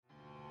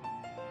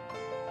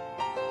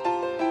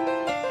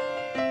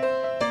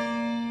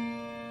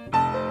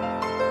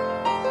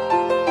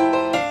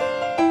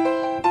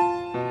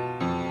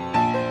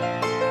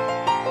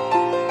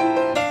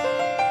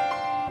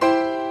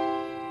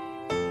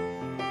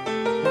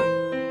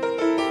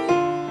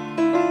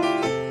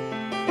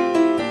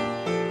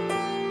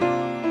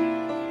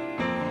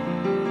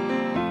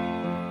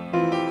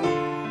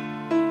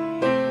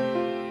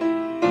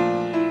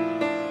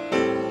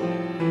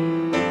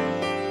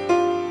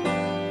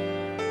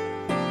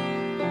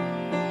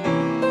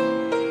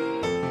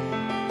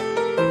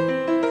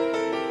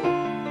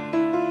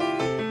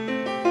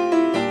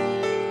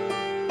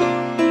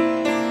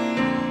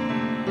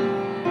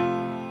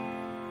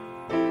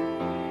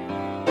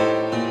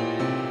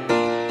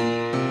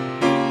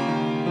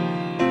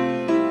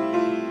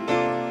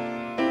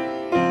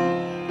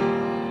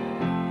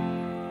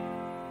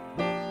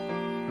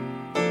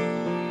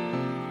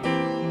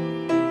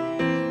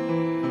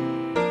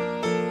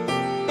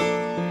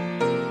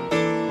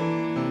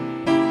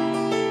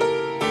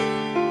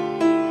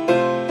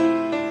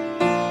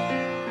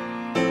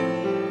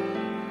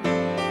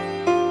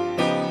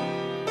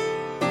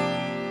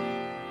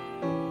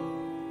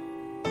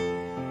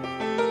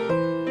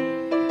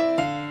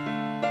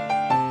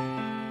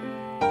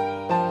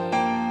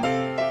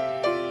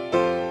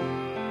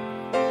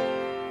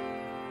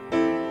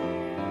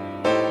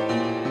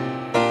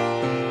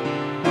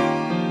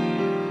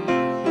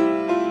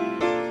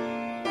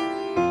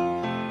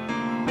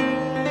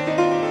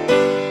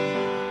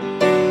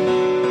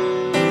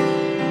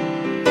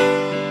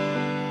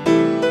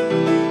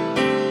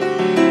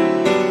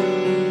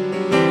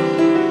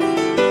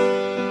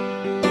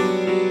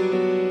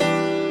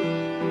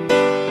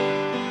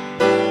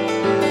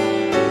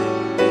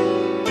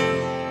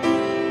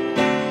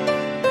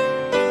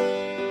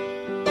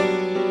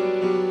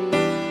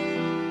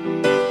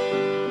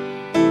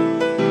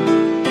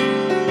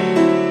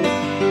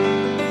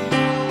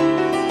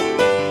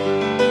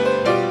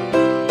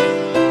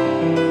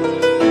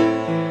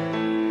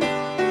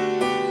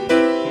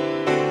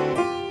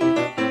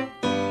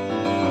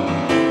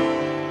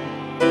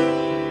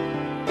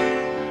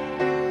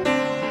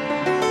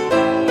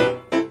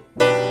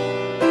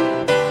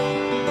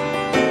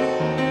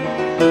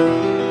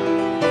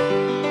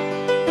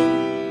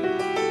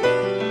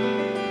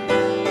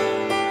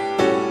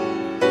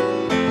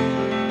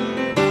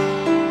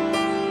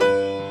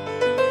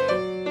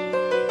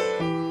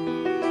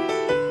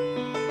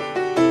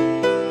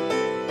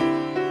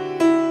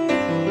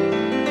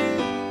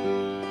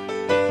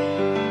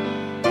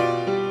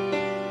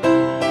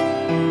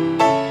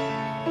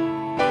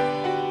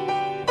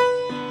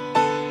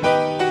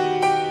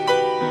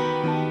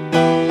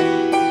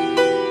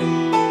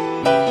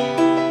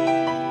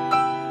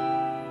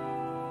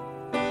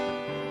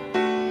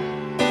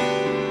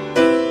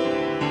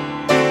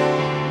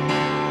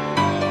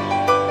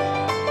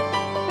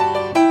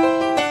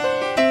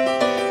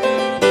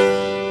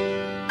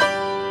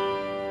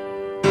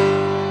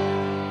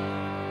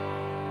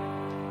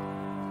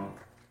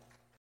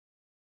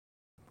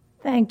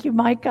Thank you,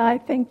 Micah. I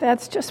think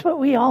that's just what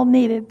we all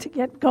needed to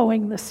get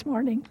going this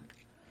morning.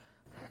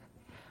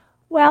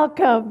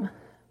 Welcome,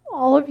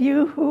 all of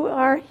you who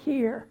are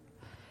here.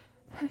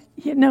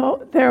 You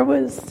know, there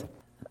was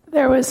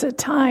a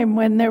time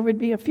when there would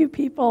be a few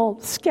people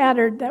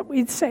scattered that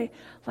we'd say,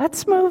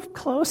 let's move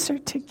closer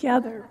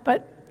together.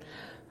 But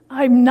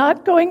I'm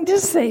not going to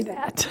say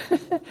that.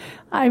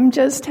 I'm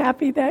just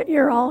happy that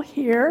you're all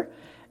here.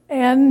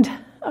 And,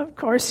 of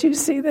course, you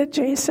see that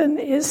Jason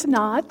is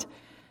not.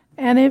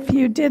 And if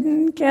you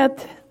didn't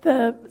get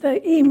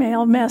the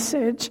email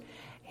message,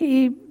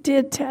 he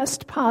did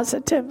test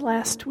positive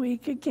last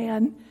week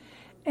again.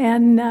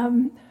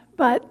 And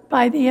but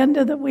by the end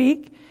of the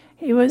week,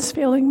 he was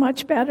feeling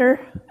much better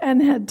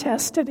and had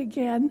tested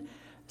again.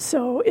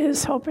 So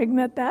is hoping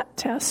that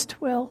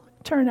test will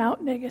turn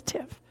out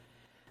negative.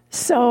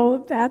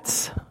 So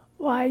that's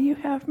why you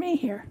have me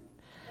here.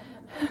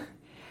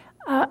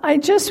 I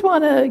just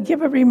want to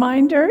give a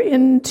reminder,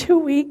 in 2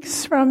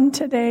 weeks from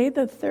today,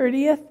 the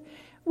 30th,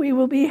 we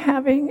will be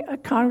having a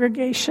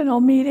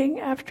congregational meeting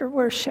after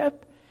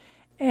worship,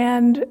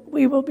 and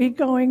we will be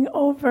going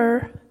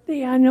over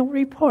the annual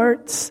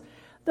reports,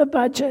 the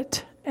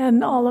budget,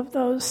 and all of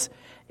those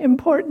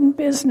important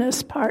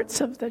business parts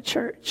of the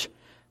church.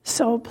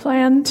 So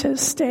plan to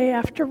stay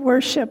after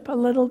worship a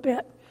little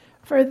bit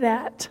for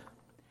that.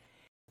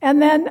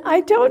 And then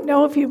I don't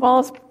know if you've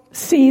all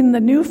seen the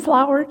new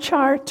flower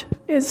chart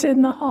is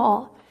in the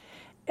hall.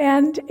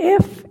 And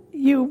if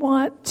you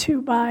want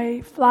to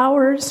buy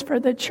flowers for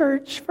the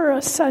church for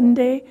a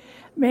Sunday,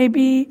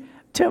 maybe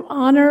to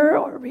honor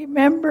or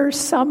remember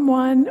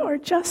someone or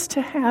just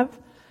to have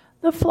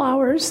the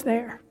flowers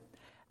there,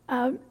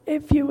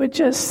 if you would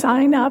just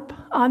sign up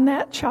on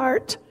that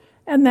chart,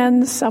 and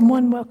then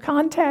someone will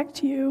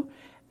contact you,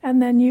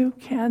 and then you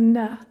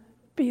can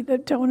be the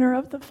donor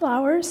of the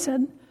flowers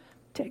and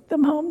take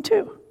them home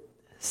too.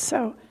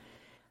 So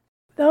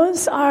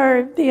those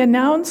are the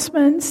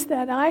announcements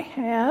that I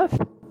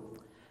have.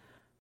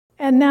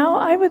 And now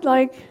I would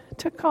like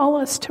to call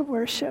us to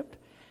worship.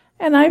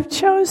 And I've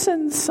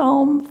chosen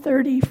Psalm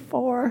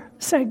 34,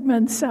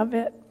 segments of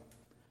it.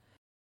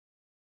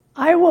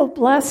 I will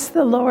bless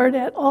the Lord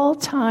at all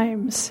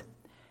times.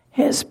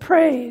 His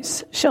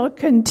praise shall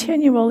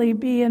continually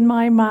be in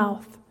my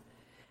mouth.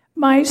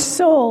 My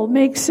soul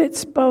makes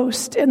its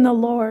boast in the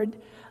Lord.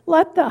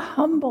 Let the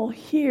humble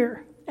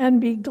hear and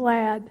be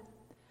glad.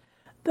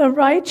 The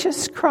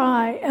righteous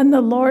cry, and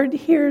the Lord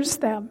hears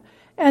them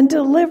and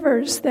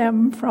delivers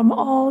them from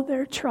all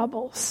their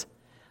troubles.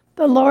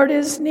 The Lord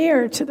is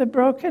near to the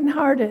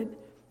brokenhearted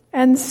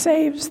and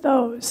saves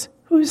those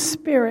whose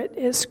spirit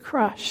is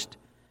crushed.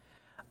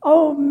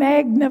 Oh,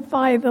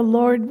 magnify the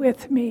Lord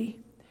with me,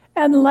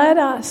 and let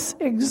us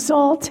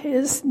exalt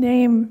his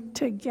name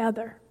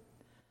together.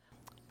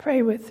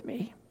 Pray with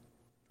me.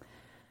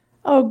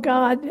 Oh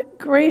God,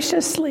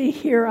 graciously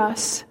hear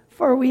us,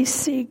 for we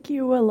seek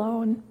you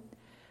alone.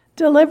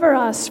 Deliver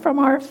us from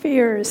our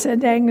fears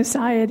and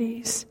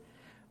anxieties.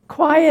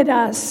 Quiet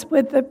us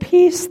with the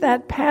peace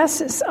that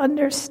passes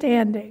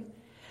understanding,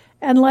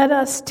 and let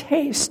us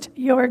taste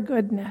your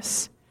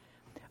goodness.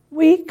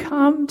 We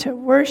come to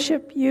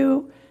worship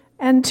you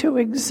and to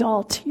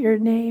exalt your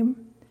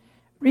name.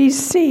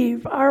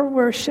 Receive our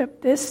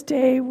worship this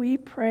day, we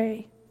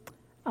pray.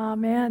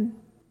 Amen.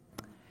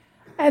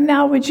 And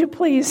now would you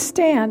please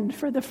stand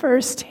for the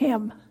first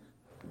hymn?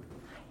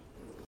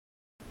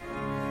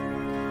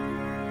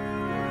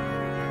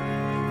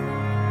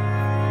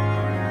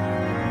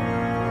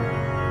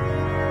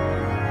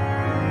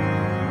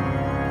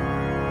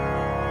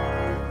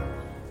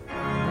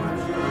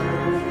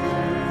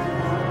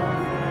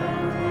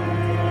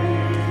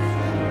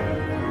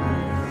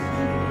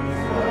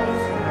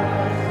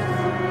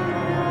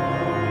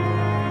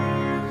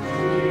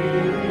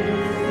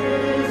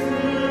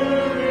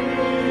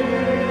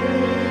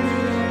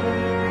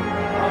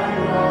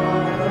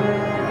 Lord.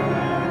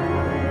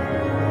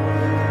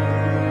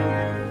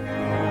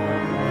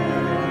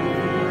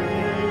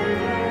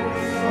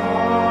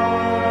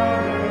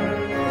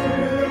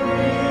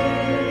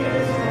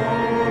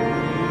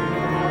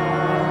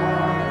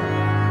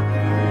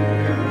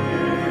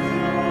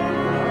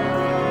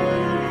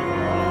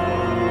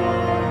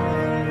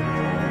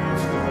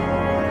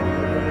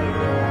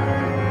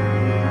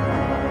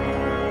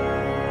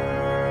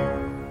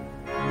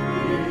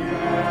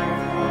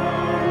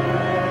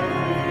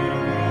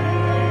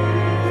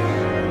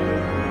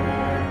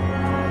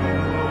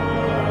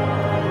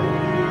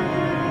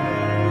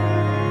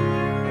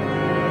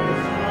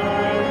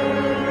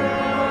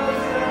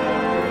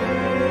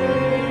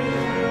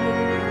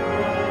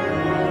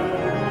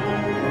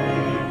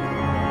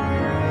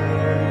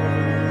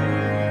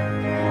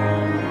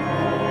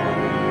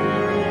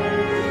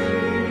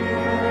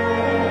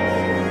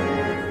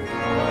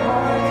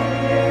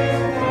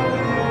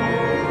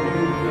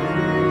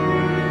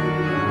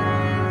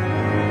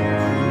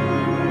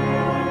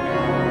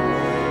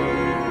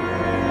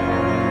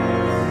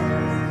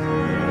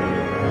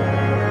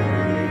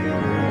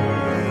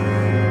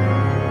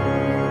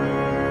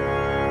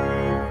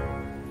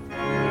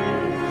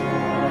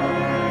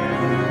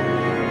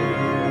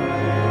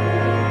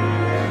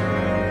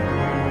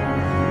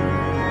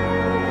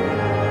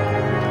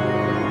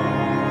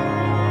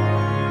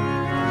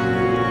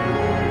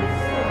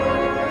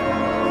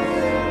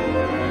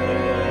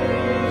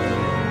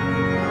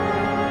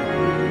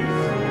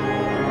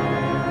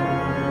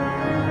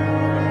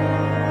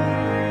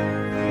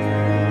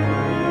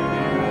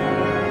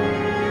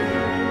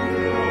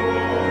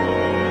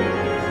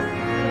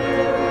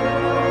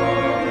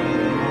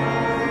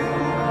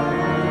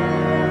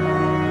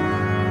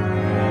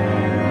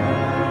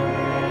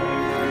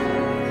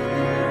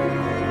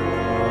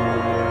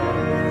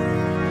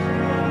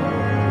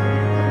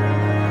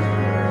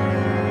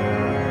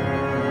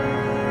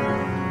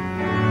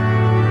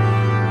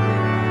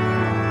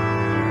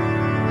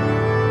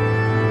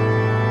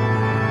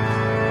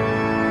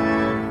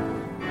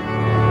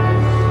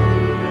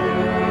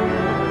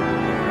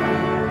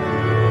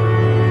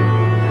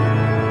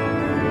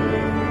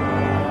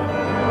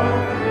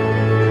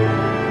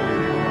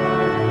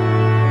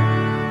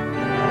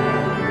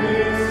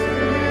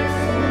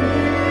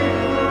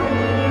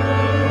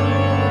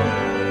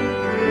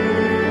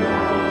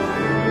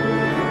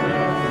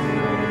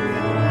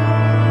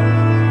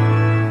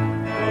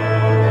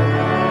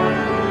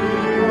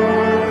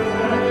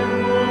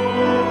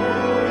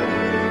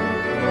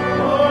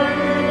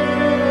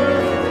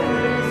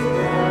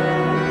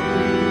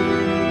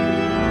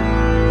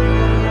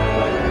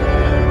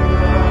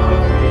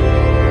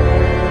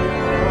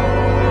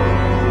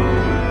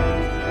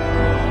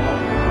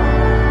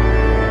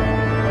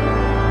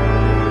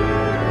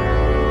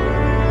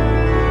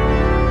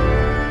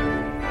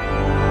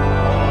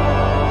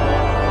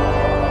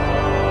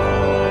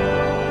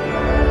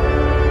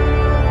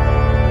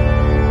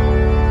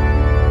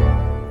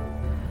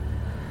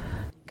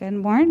 Good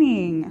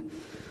morning,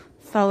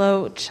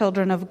 fellow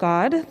children of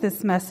God.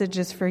 This message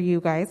is for you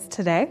guys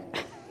today.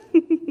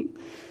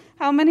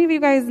 How many of you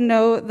guys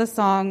know the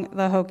song,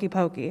 The Hokey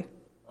Pokey?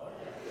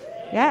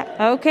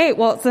 Yeah, okay.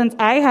 Well, since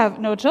I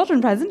have no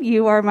children present,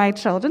 you are my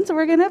children, so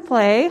we're going to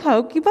play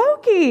Hokey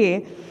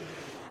Pokey.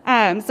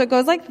 So it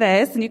goes like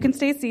this, and you can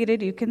stay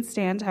seated, you can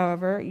stand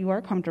however you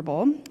are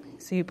comfortable.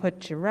 So you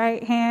put your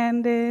right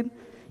hand in,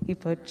 you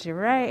put your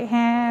right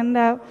hand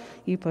out,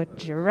 you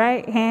put your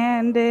right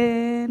hand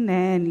in,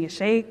 and you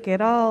shake it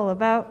all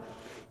about.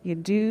 You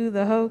do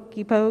the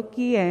hokey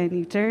pokey, and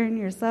you turn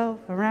yourself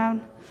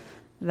around.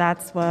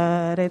 That's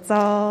what it's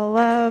all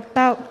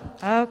about.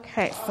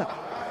 Okay,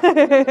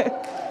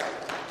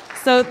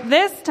 so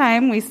this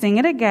time we sing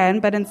it again,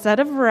 but instead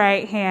of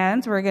right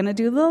hand, we're going to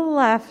do the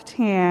left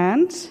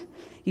hand.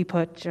 You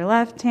put your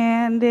left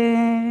hand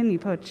in, you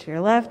put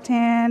your left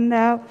hand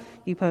out,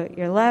 you put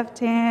your left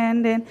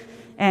hand in,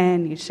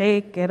 and you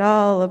shake it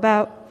all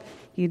about.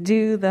 You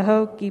do the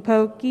hokey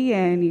pokey,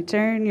 and you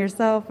turn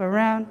yourself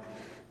around.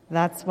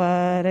 That's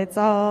what it's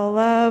all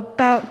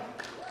about.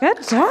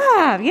 Good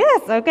job.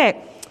 Yes,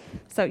 okay.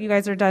 So you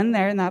guys are done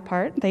there in that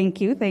part. Thank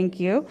you, thank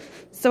you.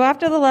 So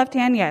after the left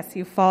hand, yes,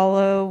 you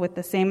follow with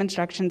the same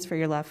instructions for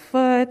your left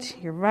foot,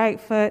 your right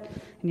foot,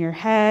 and your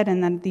head.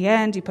 And then at the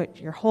end, you put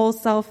your whole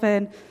self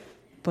in,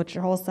 put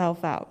your whole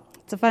self out.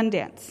 It's a fun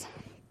dance.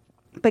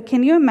 But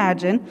can you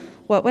imagine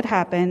what would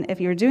happen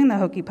if you were doing the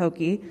hokey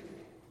pokey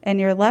and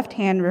your left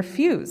hand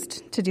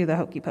refused to do the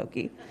hokey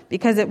pokey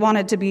because it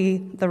wanted to be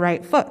the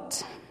right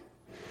foot?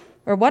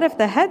 Or what if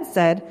the head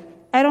said,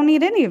 I don't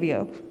need any of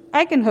you.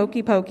 I can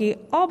hokey pokey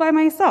all by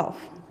myself.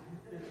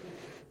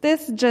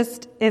 This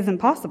just isn't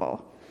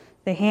possible.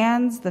 The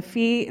hands, the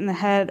feet, and the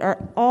head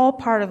are all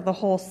part of the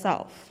whole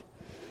self.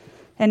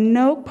 And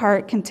no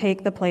part can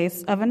take the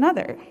place of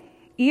another.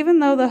 Even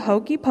though the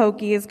hokey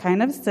pokey is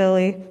kind of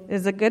silly, it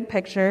is a good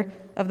picture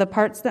of the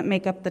parts that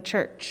make up the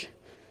church.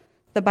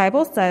 The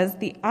Bible says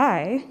the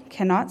eye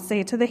cannot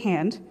say to the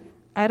hand,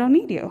 I don't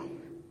need you.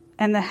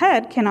 And the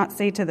head cannot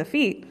say to the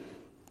feet,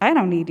 I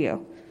don't need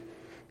you.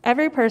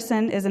 Every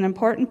person is an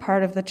important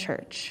part of the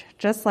church,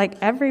 just like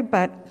every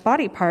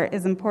body part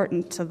is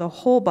important to the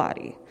whole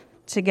body.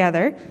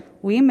 Together,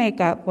 we make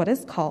up what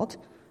is called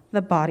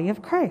the body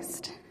of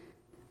Christ.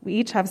 We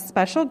each have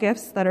special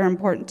gifts that are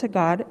important to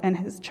God and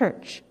His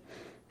church.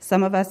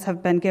 Some of us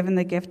have been given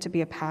the gift to be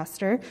a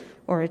pastor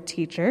or a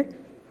teacher,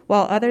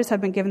 while others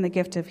have been given the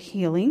gift of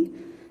healing,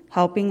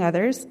 helping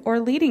others, or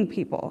leading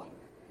people.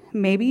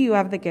 Maybe you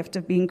have the gift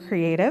of being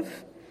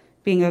creative,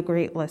 being a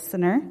great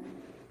listener,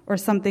 or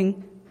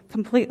something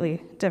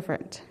completely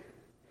different.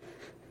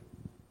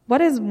 What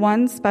is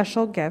one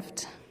special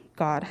gift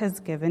God has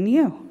given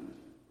you?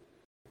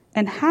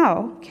 And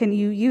how can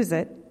you use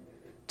it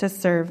to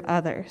serve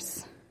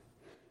others?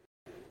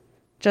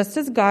 Just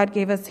as God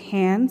gave us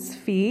hands,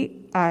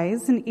 feet,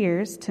 eyes, and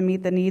ears to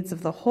meet the needs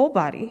of the whole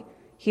body,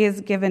 He has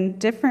given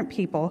different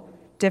people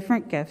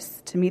different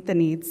gifts to meet the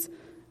needs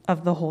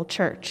of the whole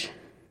church.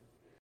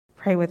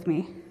 Pray with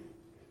me.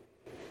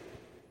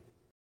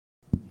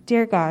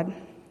 Dear God,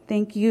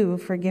 thank you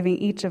for giving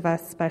each of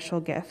us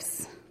special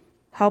gifts.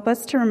 Help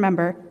us to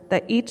remember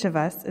that each of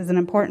us is an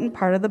important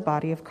part of the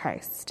body of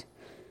Christ.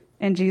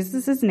 In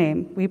Jesus'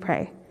 name we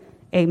pray.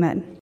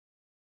 Amen.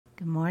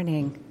 Good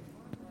morning.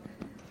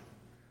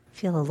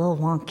 Feel a little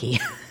wonky.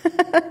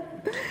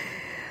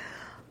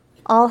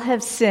 All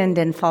have sinned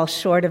and fall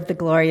short of the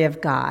glory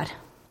of God.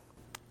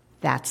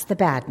 That's the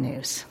bad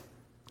news.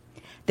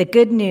 The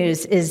good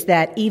news is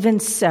that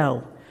even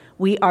so,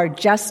 we are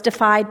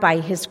justified by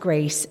His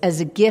grace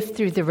as a gift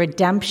through the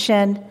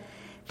redemption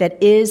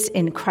that is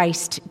in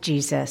Christ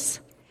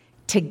Jesus.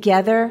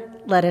 Together,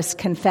 let us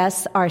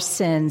confess our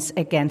sins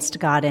against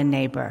God and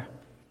neighbor.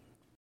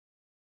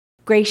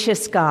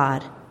 Gracious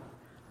God,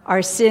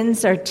 our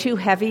sins are too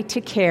heavy to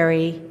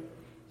carry,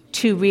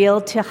 too real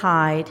to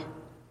hide,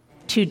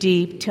 too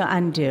deep to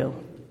undo.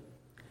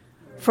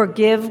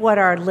 Forgive what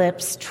our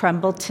lips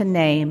tremble to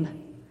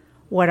name,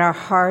 what our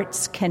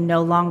hearts can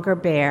no longer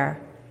bear,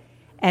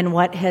 and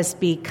what has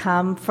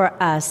become for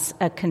us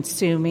a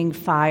consuming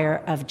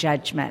fire of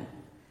judgment.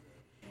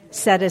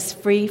 Set us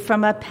free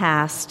from a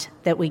past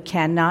that we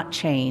cannot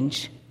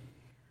change.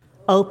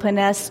 Open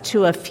us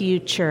to a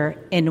future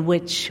in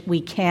which we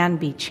can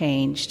be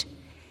changed,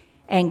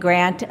 and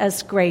grant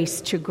us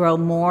grace to grow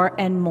more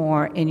and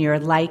more in your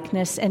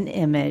likeness and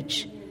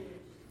image.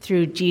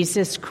 Through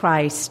Jesus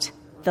Christ,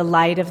 the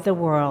light of the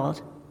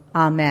world.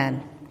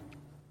 Amen.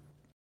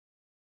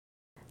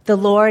 The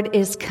Lord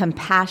is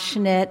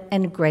compassionate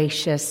and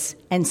gracious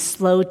and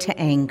slow to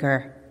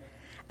anger,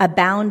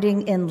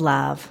 abounding in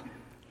love.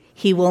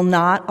 He will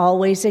not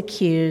always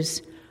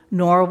accuse,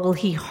 nor will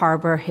He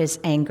harbor His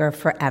anger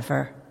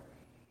forever.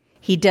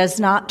 He does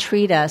not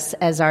treat us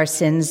as our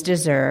sins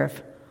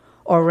deserve,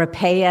 or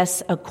repay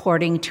us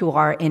according to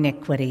our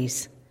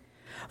iniquities.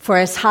 For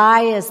as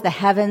high as the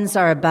heavens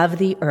are above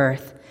the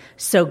earth,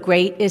 so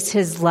great is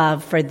His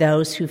love for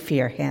those who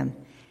fear Him.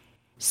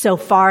 So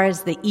far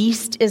as the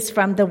east is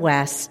from the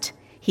west,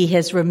 He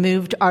has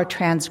removed our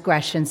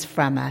transgressions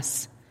from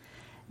us.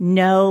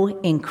 No,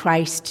 in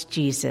Christ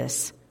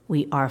Jesus,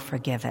 we are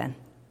forgiven.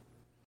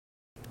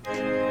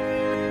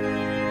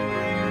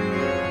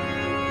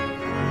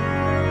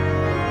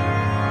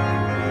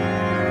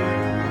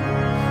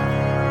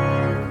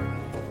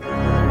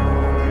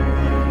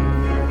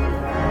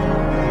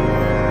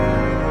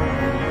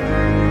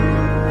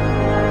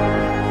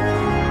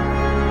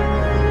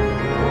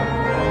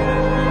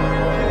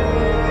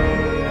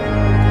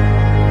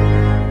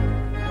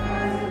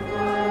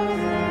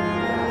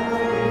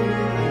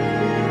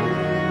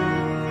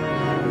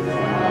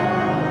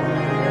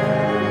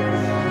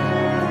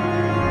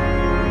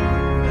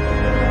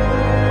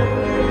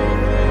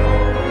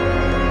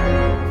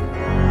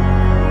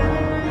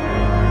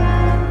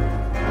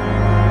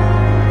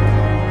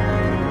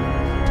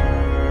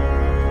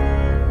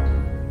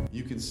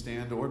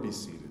 Stand or be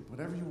seated,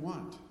 whatever you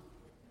want.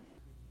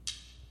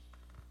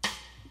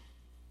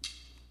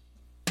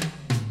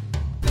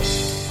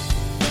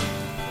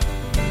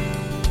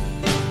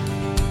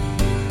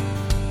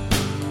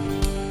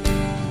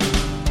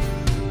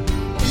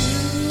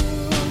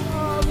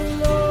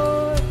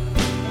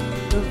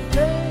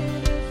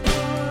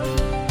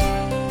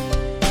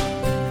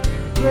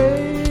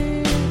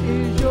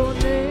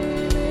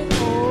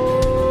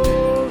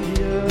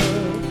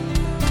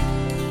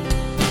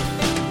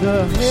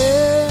 The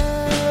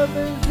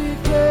heavens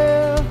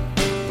declare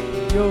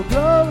your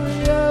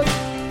glorious.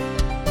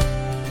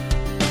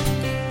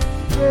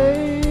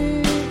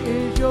 Great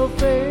is your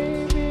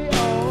fame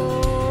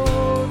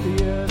beyond the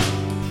earth.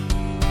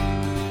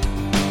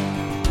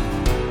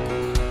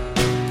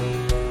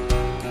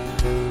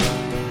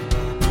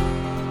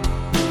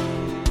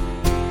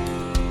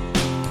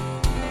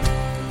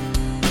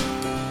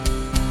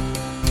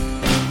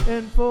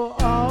 And for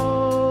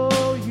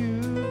all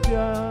you've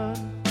done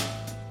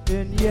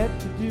and yet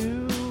to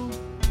do,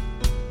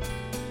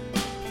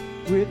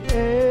 with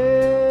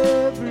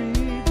every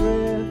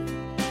breath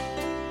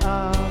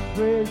I'm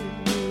praising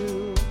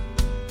you.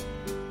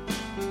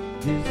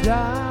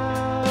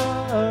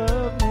 Desire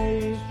of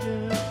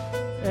nations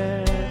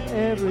and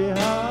every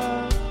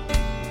heart,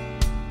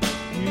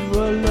 you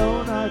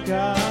alone are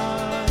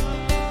God.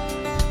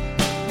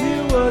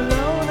 You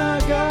alone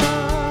are God.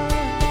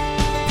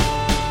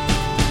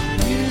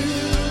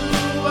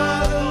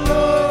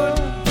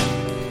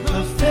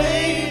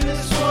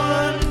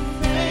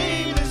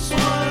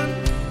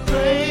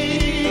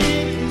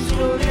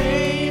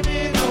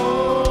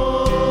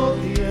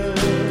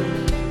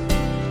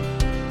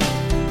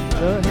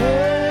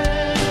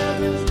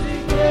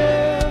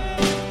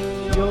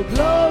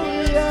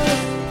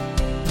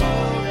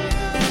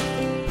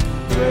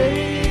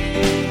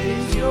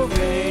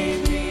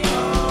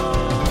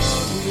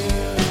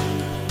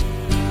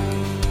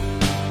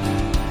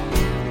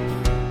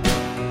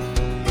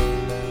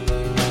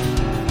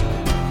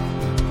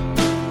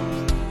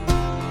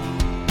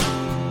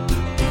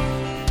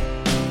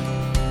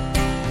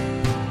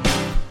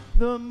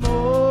 The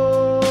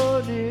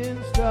morning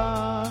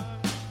star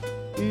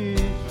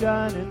is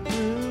shining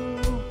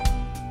through,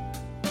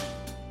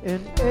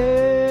 and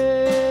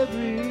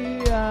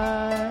every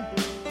eye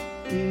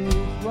is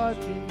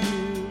watching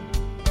you.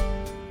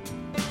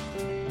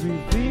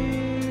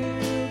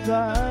 Revealed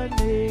by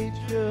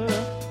nature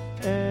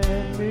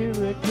and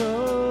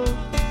miracles,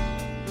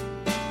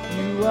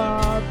 you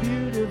are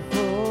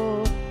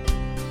beautiful.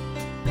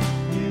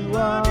 You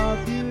are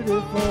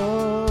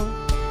beautiful.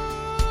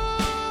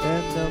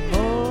 And the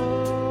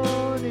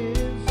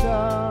morning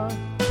star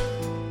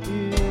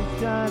is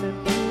shining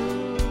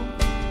through,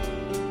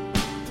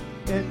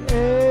 and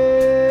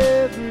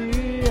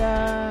every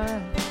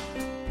eye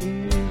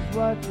is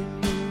watching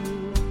you.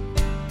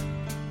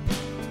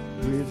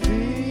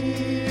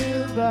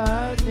 Revealed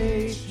by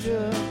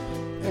nature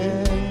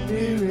and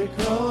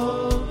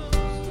miracles,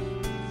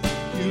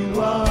 you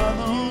are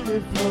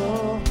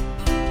beautiful.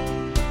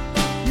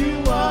 You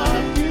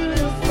are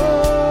beautiful.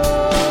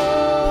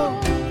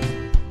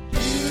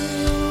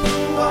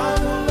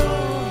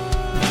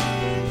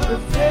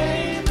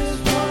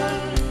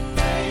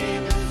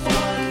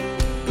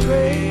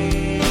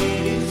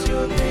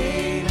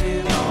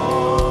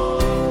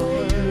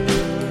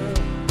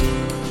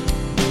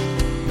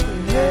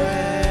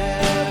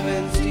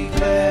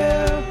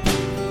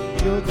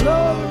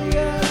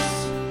 Glorious,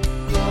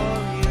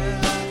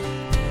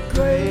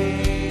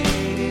 great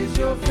is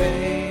your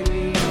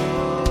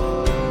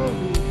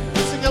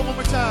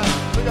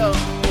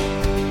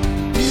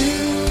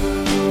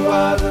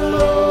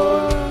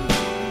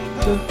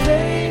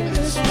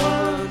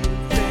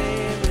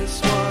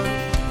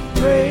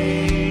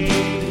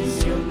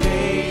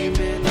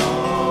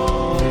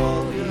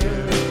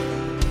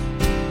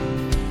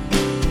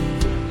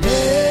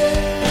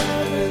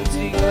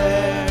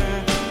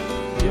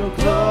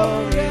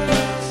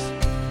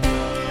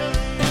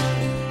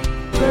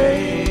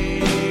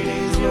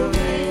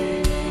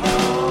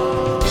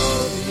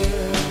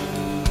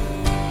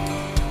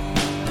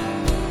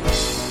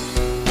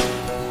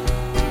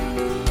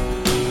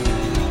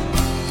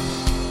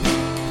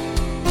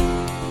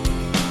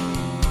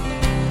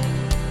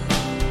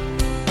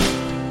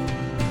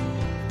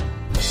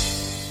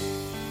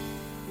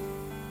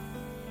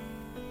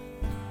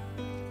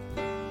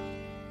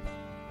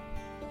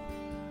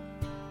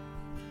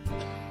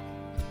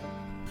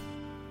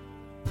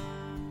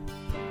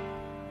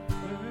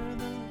were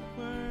the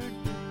Word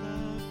with the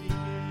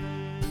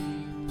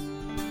beginning.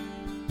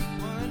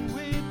 One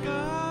with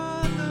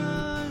God the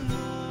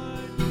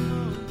Lord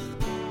Most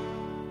High.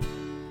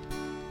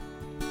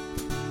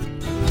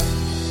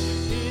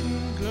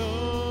 Hidden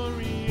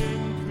glory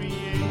in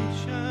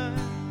creation,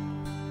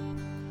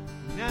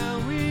 now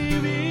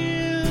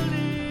revealed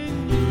in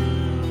you,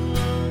 O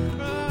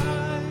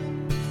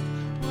Christ.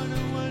 What a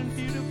one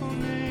beautiful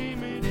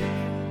name it is.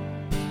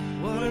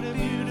 What a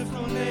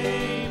beautiful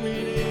name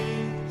it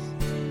is.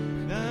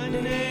 The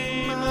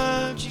name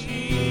of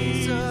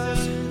Jesus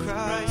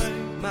Christ,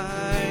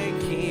 my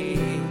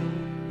King.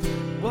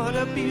 What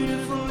a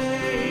beautiful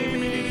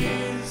name it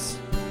is.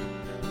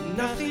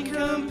 Nothing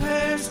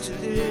compares to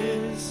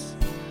this.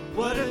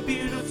 What a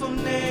beautiful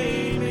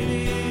name it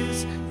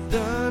is.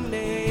 The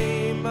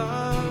name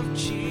of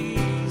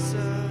Jesus.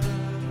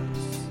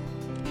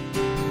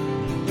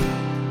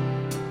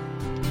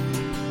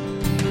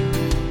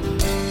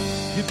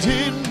 You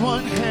didn't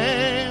want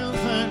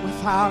heaven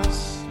without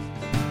us.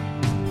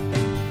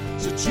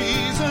 So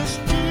Jesus,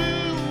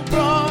 you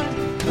brought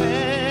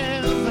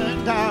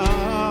heaven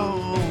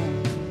down.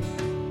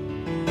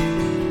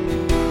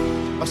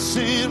 Our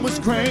sin was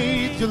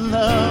great, your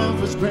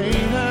love was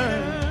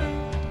greater.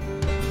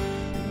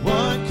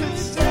 What could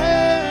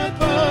separate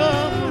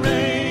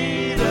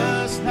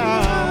us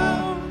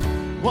now?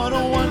 What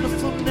a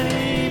wonderful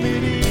name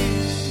it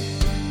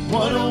is.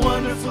 What a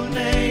wonderful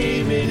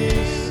name it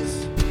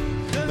is.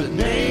 The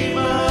name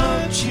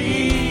of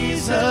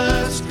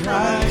Jesus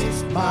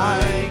Christ,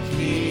 my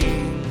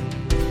King.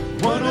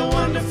 What a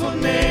wonderful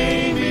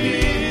name it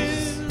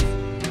is.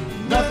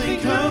 Nothing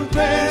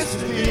compares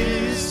to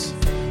this.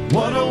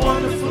 What a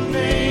wonderful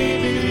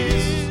name it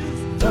is.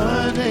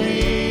 The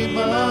name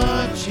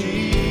of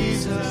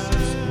Jesus.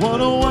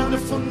 What a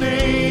wonderful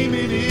name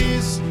it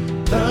is.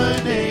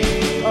 The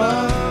name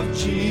of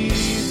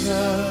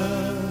Jesus.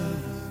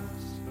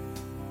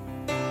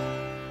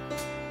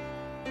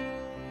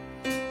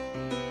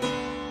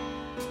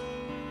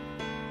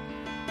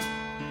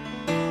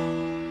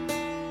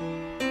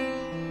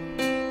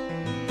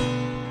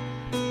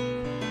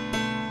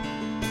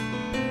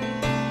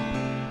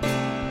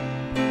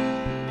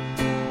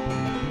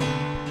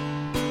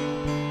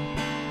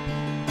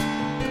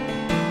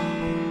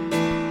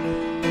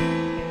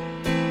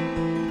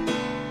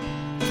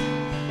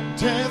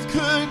 Death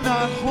could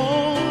not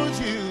hold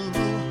you,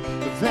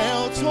 the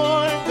veil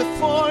torn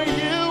before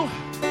you.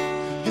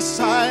 You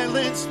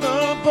silenced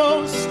the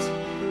boast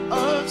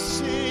of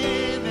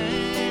sin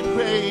and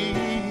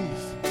grave.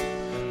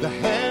 The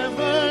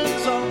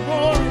heavens are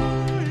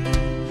roaring,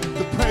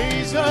 the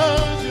praise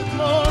of your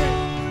glory.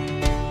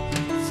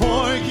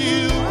 For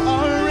you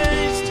are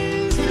raised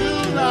to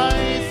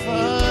life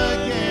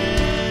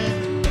again.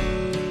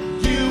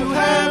 You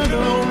have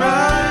no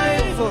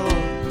rival,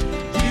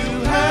 you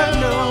have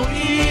no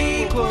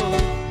equal.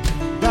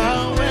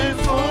 Now and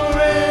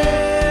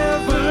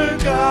forever,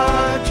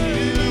 God,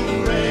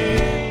 you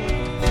reign.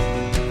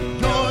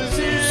 Yours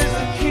is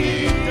the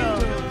kingdom,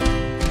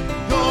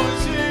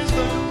 yours is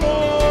the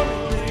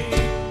glory,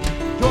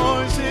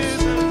 yours is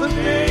the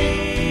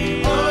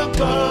name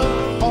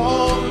above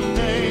all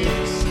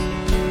names.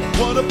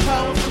 What a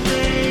powerful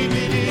name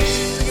it is.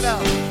 Sing it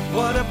out.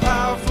 What a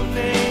powerful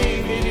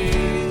name it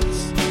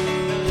is.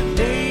 The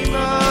name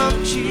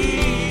of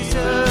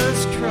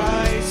Jesus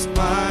Christ,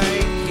 my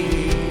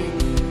King.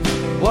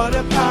 What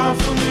a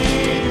powerful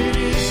name it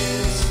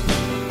is.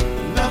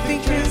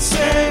 Nothing can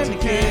stand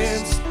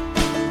against.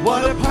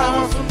 What a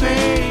powerful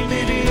name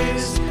it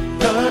is.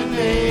 The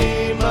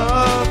name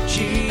of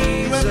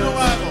Jesus. You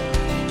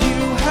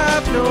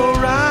have no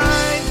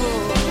rival.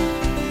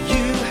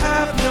 You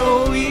have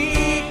no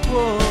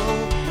equal.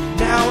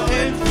 Now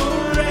and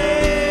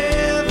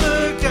forever,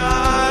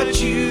 God,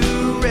 you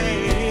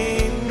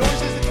reign.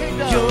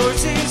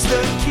 Yours is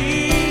the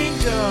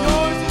kingdom.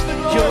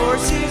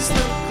 Yours is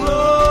the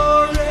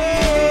glory.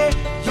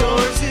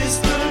 Yours is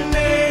the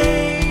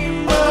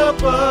name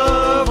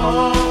above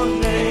all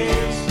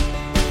names.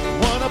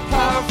 What a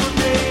powerful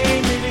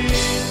name it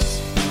is.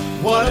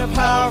 What a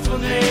powerful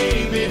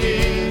name it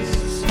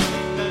is.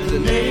 The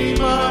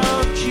name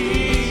of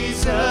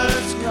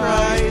Jesus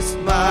Christ,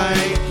 my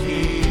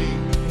King.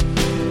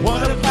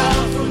 What a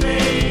powerful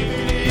name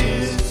it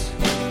is.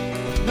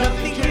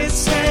 Nothing can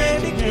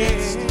stand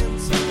against.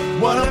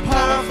 What a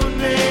powerful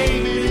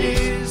name it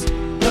is.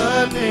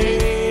 The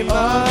name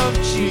of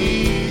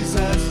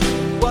Jesus.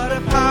 What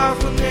a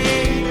powerful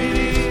name it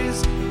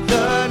is.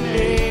 The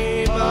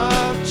name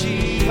of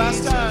Jesus.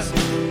 Last time.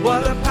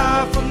 What a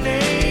powerful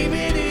name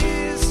it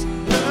is.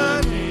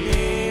 The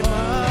name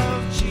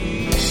of Jesus.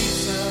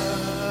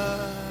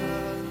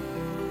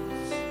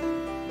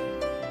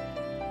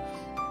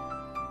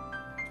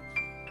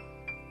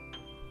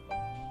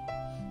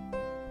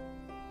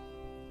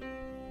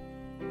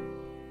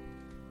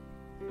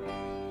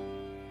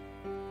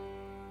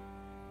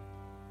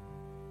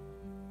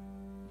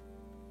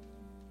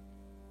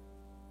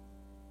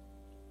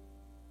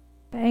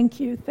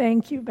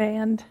 Thank you,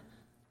 band.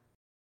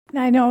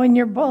 I know in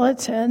your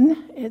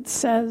bulletin it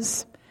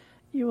says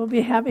you will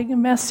be having a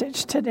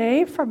message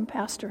today from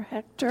Pastor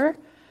Hector.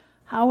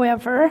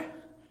 However,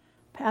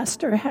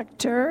 Pastor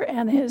Hector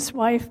and his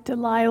wife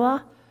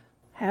Delilah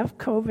have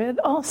COVID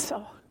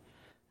also.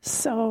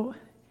 So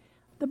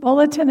the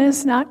bulletin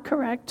is not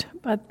correct,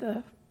 but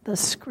the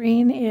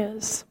screen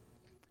is.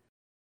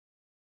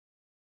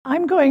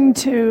 I'm going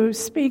to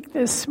speak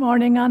this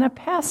morning on a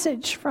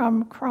passage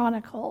from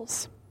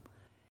Chronicles.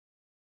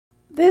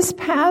 This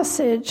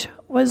passage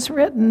was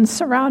written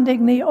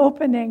surrounding the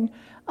opening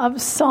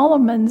of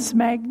Solomon's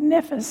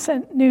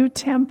magnificent new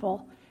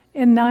temple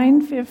in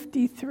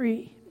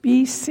 953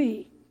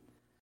 BC.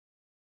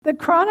 The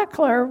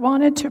chronicler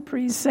wanted to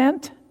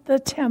present the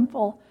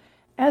temple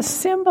as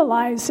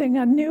symbolizing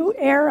a new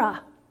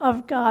era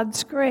of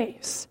God's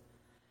grace.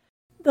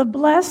 The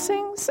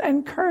blessings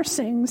and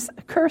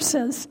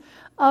curses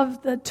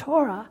of the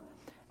Torah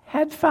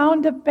had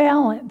found a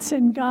balance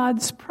in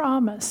God's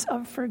promise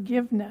of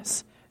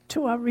forgiveness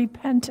to a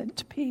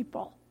repentant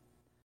people.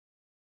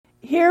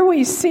 Here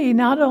we see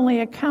not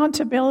only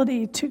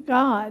accountability to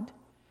God,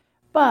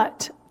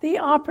 but the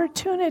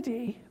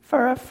opportunity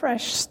for a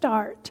fresh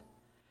start.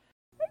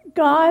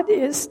 God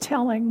is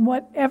telling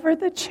whatever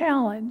the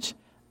challenge,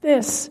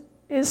 this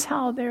is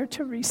how they're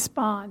to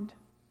respond.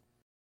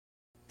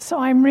 So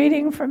I'm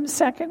reading from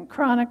 2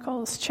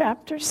 Chronicles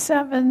chapter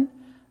 7,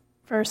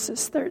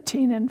 verses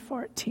 13 and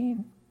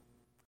 14.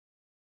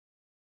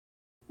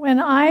 When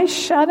I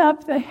shut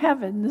up the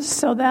heavens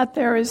so that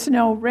there is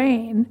no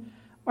rain,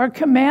 or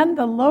command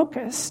the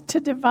locust to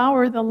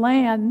devour the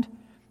land,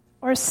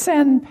 or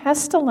send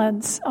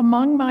pestilence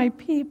among my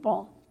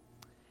people,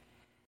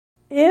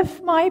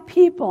 if my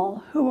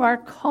people who are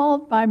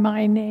called by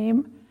my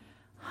name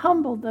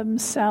humble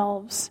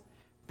themselves,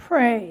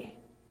 pray,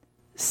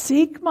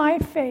 seek my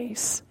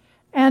face,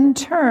 and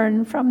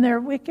turn from their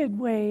wicked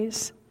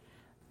ways,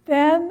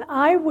 then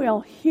I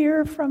will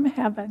hear from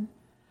heaven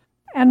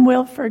and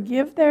will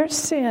forgive their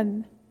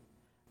sin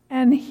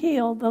and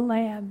heal the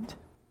land.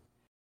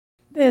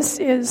 This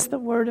is the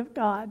word of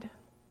God.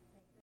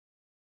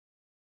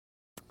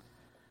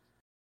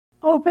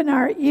 Open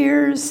our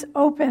ears,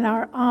 open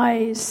our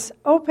eyes,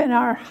 open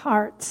our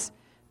hearts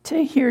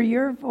to hear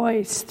your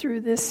voice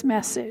through this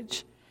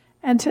message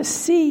and to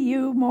see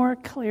you more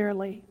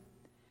clearly.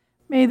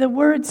 May the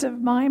words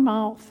of my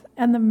mouth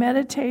and the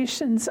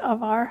meditations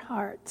of our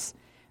hearts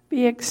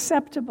be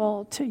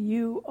acceptable to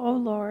you, O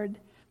Lord,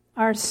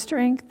 our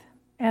strength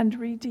and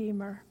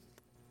Redeemer.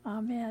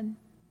 Amen.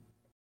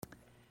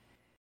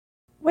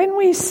 When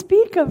we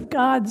speak of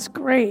God's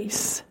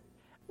grace,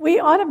 we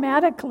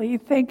automatically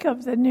think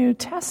of the New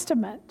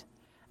Testament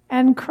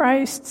and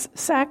Christ's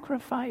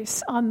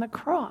sacrifice on the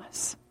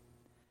cross.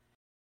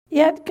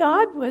 Yet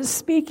God was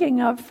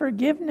speaking of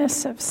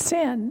forgiveness of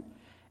sin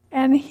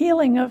and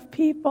healing of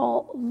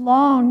people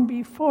long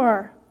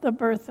before the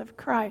birth of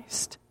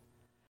Christ.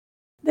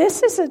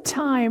 This is a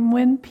time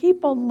when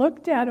people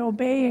looked at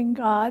obeying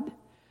God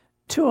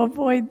to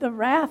avoid the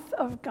wrath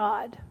of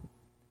God.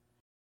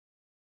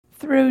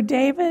 Through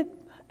David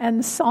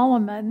and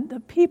Solomon, the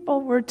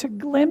people were to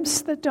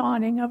glimpse the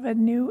dawning of a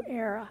new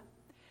era,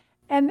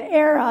 an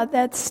era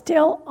that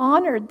still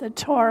honored the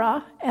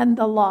Torah and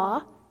the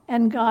law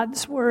and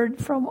God's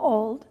word from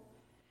old,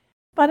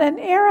 but an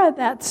era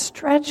that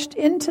stretched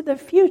into the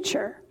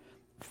future,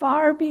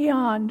 far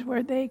beyond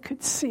where they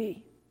could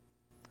see.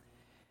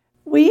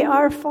 We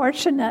are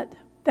fortunate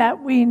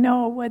that we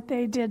know what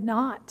they did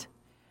not.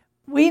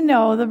 We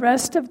know the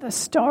rest of the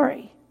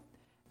story,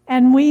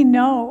 and we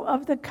know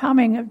of the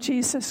coming of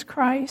Jesus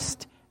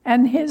Christ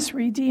and his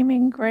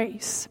redeeming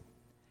grace.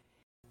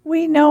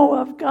 We know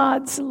of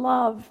God's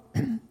love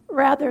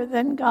rather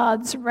than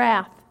God's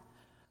wrath,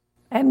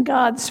 and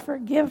God's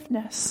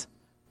forgiveness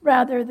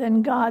rather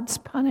than God's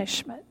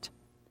punishment.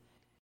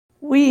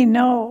 We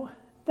know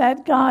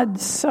that God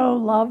so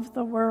loved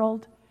the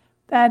world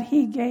that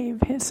he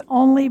gave his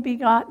only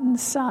begotten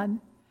Son,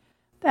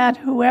 that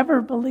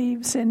whoever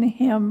believes in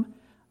him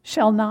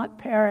shall not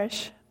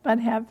perish, but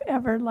have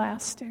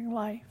everlasting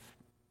life.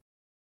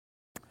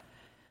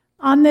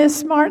 On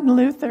this Martin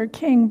Luther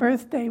King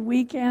birthday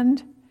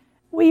weekend,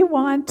 we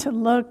want to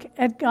look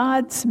at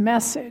God's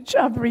message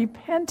of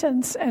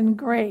repentance and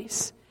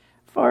grace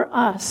for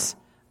us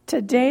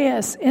today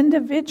as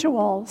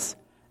individuals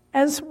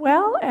as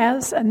well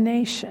as a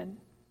nation.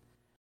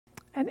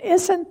 And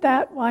isn't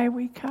that why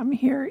we come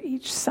here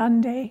each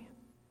Sunday?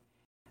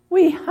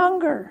 We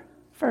hunger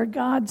for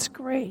God's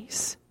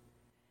grace.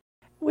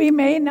 We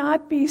may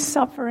not be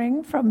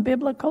suffering from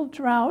biblical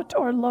drought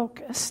or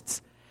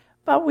locusts,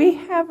 but we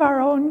have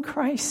our own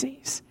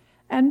crises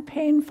and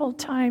painful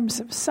times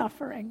of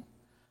suffering.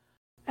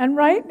 And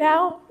right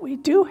now, we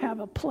do have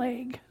a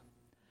plague.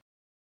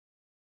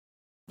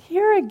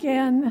 Here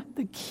again,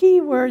 the key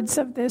words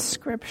of this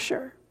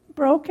scripture,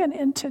 broken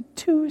into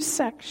two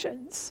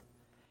sections.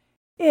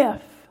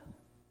 If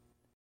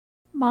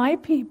my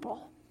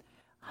people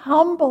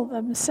humble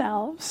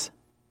themselves,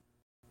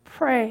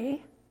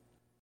 pray,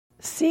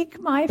 seek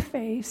my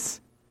face,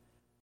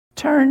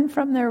 turn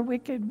from their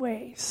wicked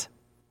ways.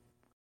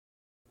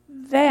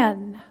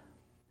 Then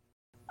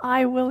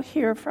I will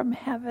hear from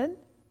heaven.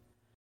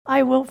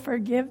 I will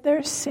forgive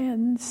their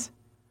sins.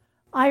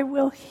 I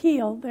will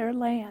heal their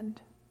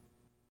land.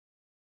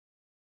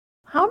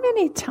 How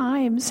many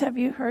times have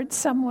you heard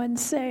someone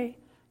say,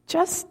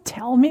 just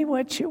tell me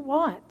what you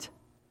want?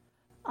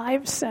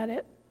 I've said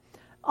it.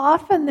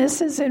 Often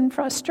this is in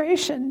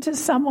frustration to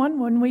someone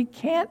when we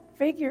can't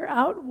figure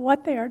out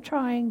what they are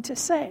trying to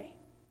say.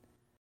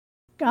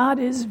 God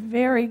is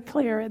very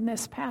clear in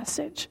this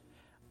passage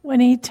when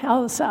he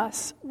tells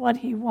us what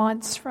he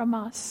wants from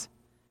us.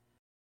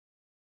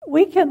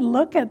 We can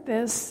look at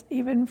this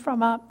even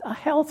from a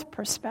health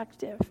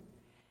perspective.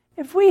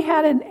 If we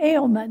had an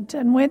ailment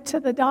and went to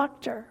the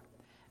doctor,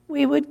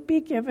 we would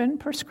be given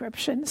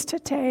prescriptions to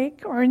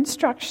take or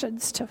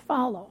instructions to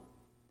follow.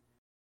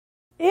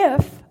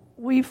 If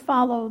we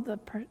follow the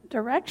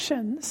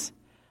directions,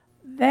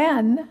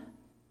 then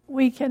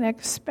we can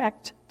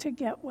expect to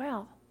get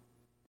well.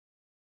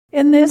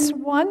 In this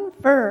one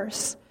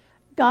verse,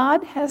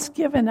 God has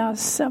given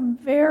us some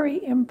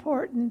very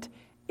important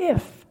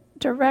if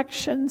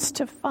directions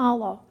to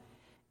follow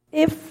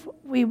if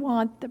we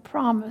want the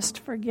promised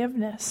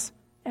forgiveness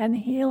and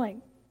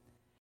healing.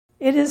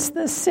 It is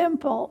the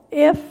simple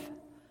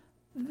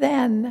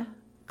if-then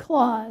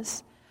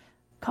clause,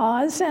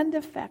 cause and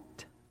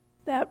effect,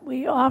 that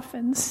we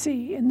often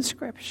see in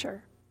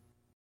Scripture.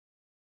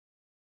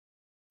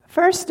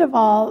 First of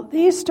all,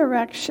 these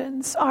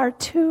directions are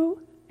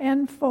to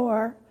and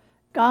for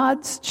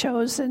God's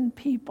chosen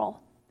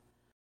people.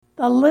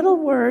 The little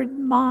word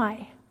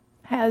my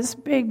has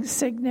big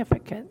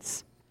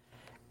significance.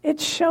 It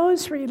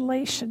shows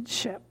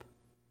relationship.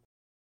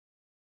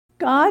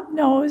 God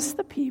knows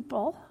the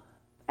people,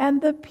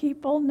 and the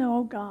people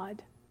know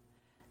God.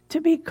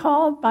 To be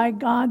called by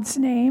God's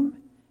name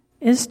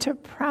is to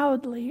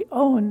proudly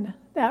own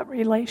that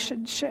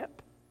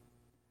relationship.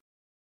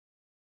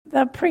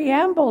 The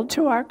preamble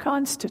to our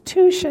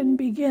Constitution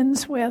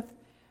begins with,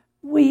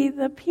 "We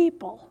the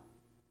people."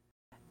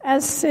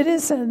 As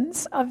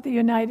citizens of the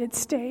United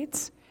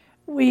States,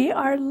 we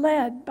are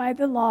led by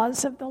the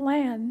laws of the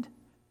land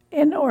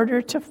in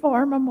order to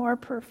form a more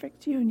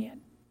perfect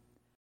union.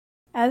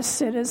 As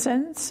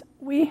citizens,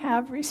 we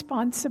have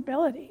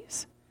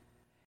responsibilities.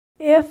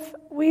 If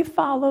we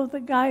follow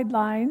the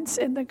guidelines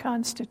in the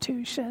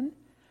Constitution,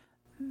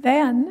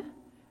 then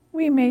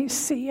we may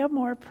see a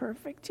more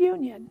perfect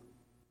union.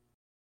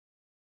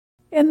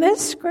 In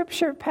this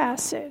scripture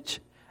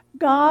passage,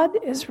 God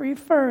is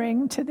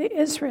referring to the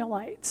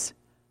Israelites,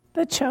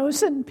 the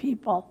chosen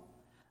people,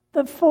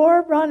 the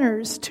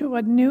forerunners to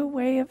a new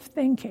way of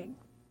thinking.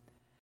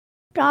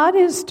 God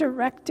is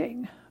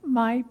directing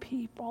my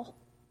people.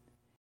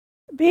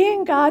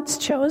 Being God's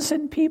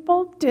chosen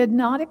people did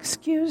not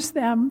excuse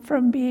them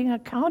from being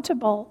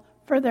accountable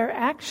for their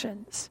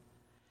actions.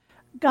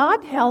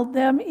 God held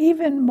them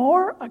even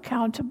more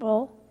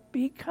accountable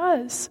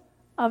because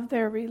of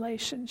their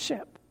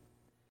relationship.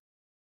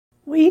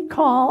 We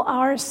call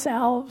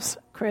ourselves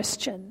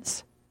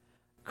Christians,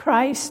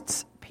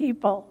 Christ's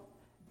people,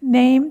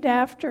 named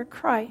after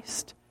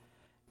Christ,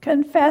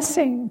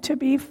 confessing to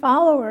be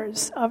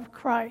followers of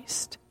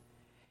Christ.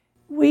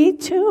 We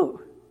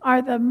too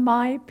are the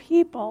my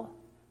people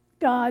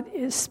God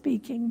is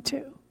speaking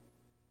to.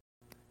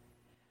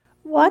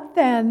 What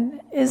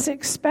then is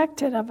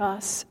expected of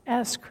us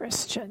as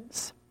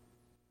Christians?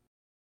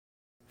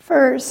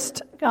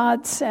 First,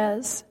 God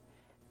says,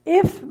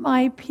 if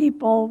my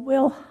people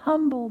will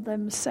humble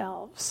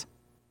themselves.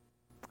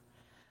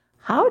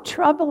 How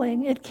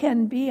troubling it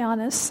can be on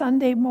a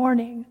Sunday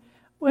morning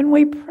when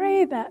we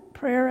pray that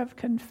prayer of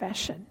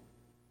confession.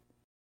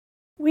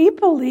 We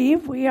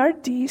believe we are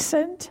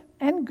decent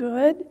and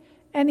good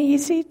and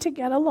easy to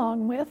get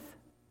along with,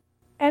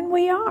 and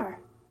we are.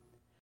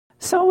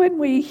 So when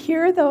we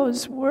hear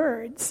those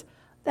words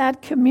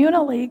that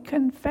communally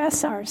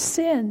confess our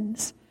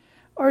sins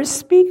or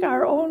speak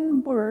our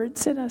own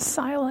words in a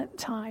silent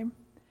time,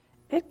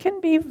 it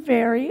can be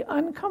very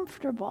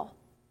uncomfortable.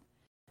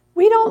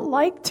 We don't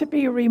like to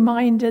be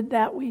reminded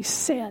that we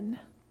sin.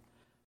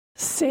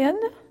 Sin?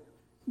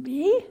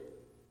 Me?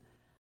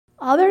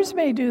 Others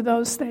may do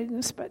those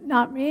things, but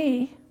not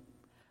me.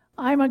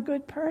 I'm a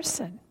good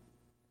person.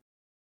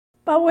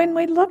 But when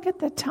we look at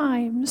the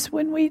times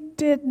when we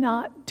did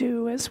not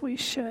do as we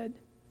should,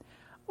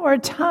 or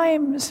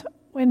times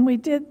when we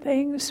did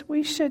things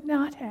we should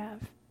not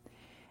have,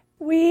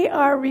 we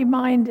are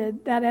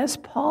reminded that as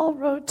Paul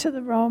wrote to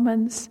the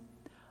Romans,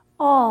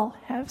 all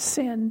have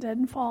sinned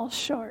and fall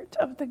short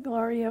of the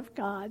glory of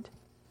God,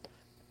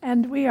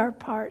 and we are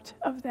part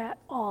of that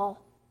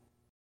all.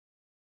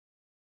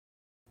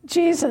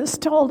 Jesus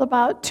told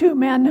about two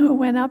men who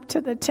went up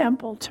to the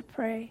temple to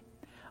pray,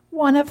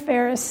 one a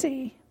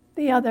Pharisee,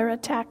 the other a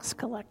tax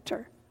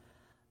collector.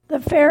 The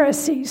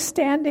Pharisee,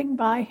 standing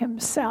by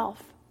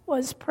himself,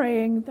 was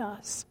praying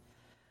thus,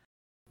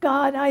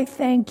 God, I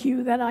thank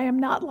you that I am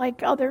not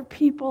like other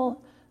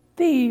people,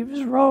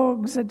 thieves,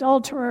 rogues,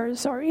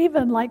 adulterers, or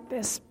even like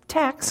this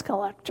tax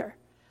collector.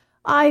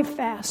 I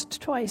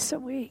fast twice a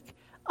week.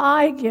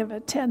 I give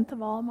 1/10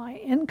 of all my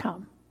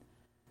income.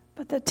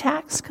 But the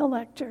tax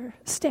collector,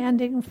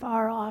 standing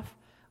far off,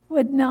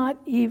 would not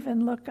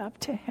even look up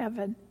to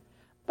heaven,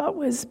 but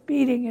was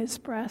beating his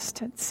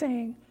breast and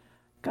saying,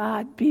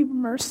 God, be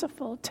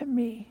merciful to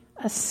me,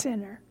 a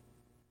sinner.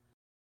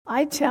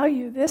 I tell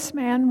you, this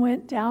man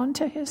went down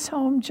to his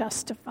home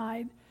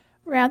justified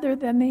rather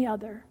than the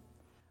other.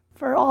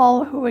 For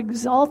all who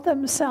exalt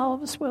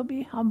themselves will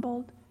be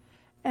humbled,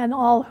 and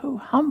all who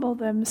humble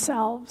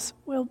themselves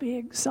will be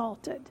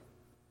exalted.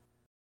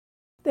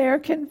 There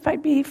can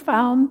be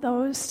found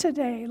those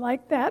today,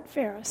 like that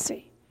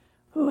Pharisee,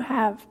 who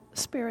have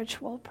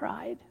spiritual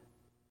pride.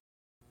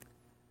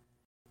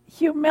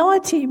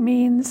 Humility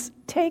means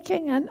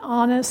taking an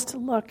honest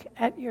look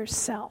at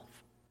yourself.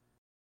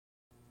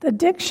 The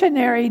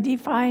dictionary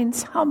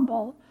defines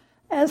humble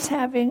as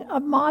having a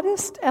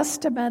modest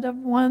estimate of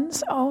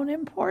one's own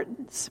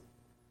importance.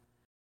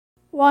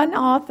 One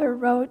author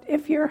wrote,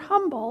 if you're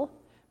humble,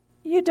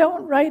 you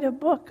don't write a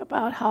book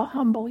about how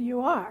humble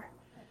you are,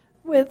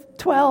 with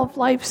 12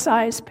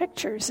 life-size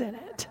pictures in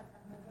it.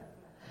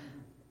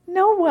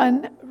 No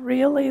one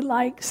really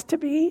likes to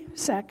be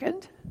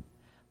second.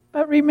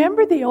 But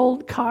remember the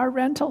old car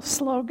rental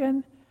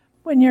slogan,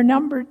 when you're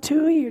number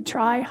 2, you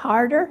try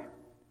harder?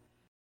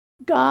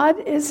 God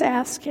is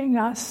asking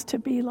us to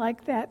be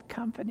like that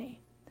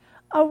company,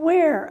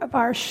 aware of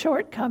our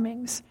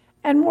shortcomings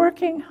and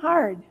working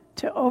hard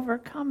to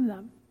overcome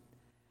them.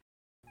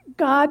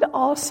 God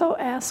also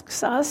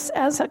asks us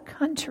as a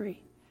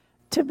country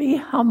to be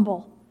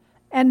humble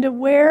and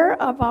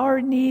aware of our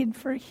need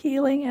for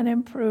healing and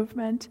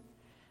improvement,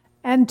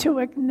 and to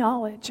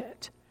acknowledge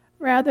it,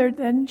 rather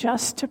than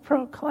just to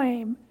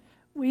proclaim,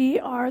 we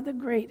are the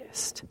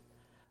greatest.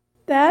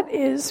 That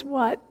is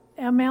what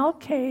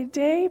MLK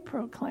Day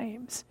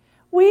proclaims.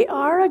 We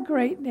are a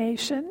great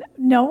nation.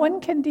 No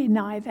one can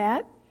deny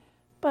that,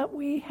 but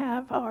we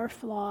have our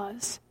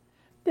flaws.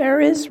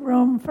 There is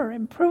room for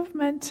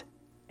improvement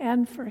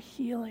and for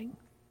healing.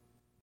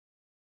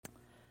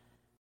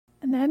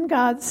 And then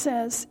God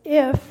says,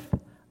 if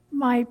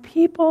my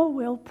people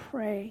will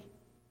pray.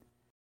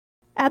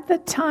 At the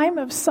time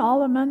of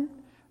Solomon,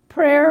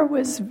 prayer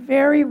was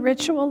very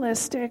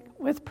ritualistic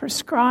with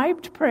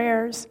prescribed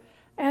prayers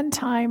and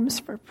times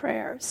for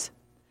prayers.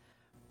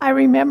 I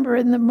remember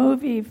in the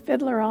movie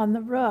Fiddler on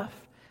the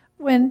Roof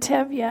when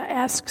Tevye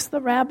asks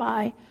the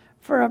rabbi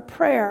for a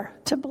prayer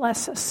to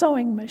bless a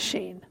sewing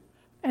machine,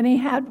 and he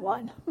had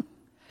one.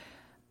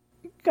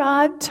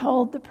 God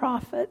told the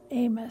prophet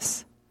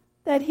Amos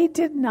that he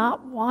did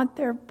not want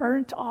their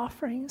burnt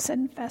offerings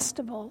and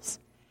festivals.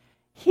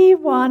 He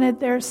wanted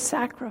their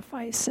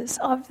sacrifices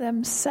of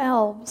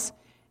themselves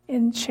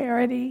in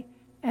charity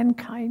and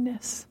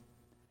kindness.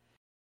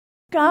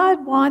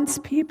 God wants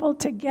people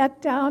to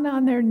get down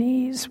on their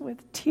knees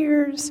with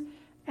tears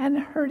and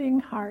hurting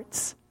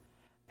hearts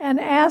and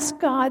ask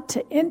God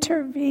to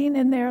intervene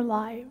in their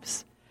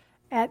lives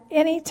at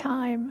any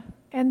time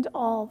and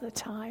all the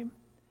time.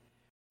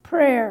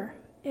 Prayer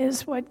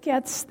is what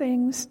gets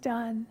things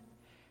done.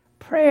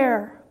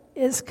 Prayer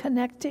is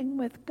connecting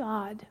with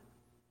God.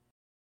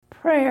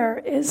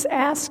 Prayer is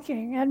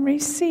asking and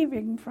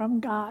receiving from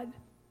God.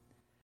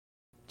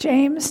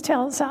 James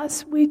tells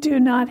us we do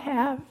not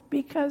have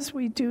because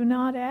we do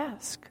not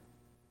ask.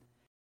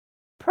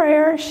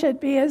 Prayer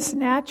should be as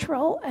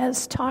natural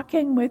as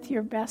talking with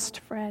your best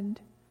friend,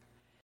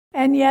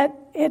 and yet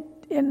it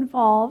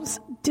involves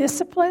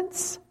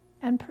disciplines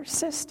and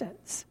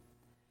persistence.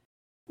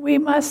 We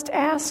must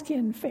ask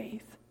in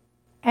faith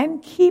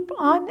and keep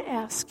on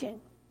asking.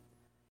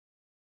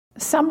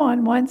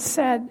 Someone once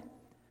said,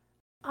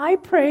 I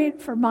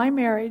prayed for my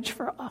marriage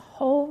for a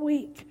whole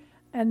week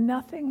and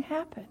nothing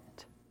happened.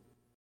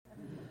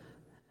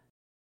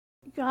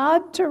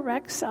 God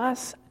directs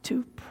us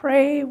to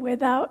pray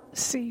without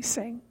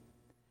ceasing.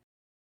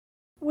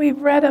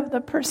 We've read of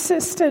the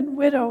persistent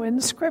widow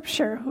in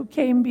Scripture who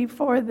came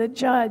before the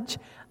judge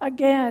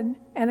again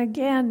and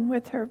again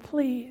with her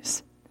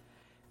pleas.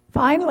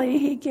 Finally,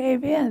 he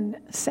gave in,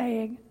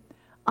 saying,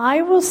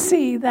 I will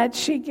see that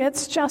she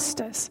gets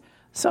justice,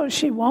 so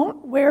she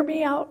won't wear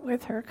me out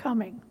with her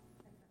coming.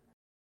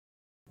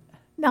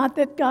 Not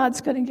that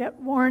God's going to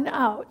get worn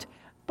out,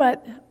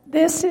 but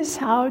this is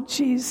how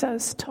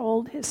Jesus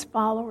told his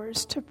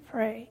followers to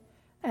pray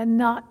and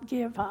not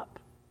give up.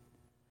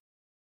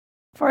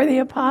 For the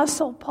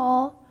Apostle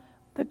Paul,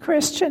 the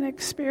Christian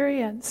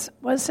experience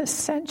was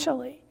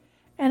essentially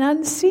and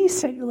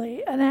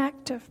unceasingly an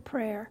act of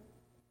prayer.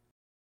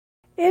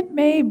 It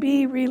may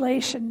be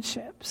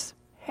relationships,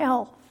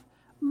 health,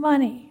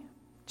 money,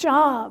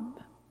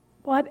 job,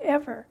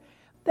 whatever,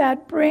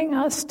 that bring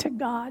us to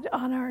God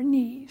on our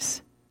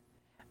knees.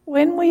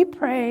 When we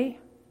pray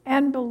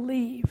and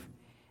believe,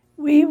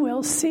 we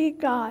will see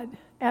God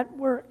at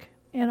work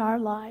in our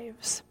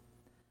lives.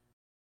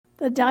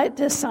 The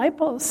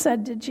disciples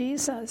said to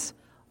Jesus,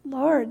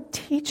 Lord,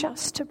 teach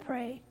us to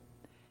pray.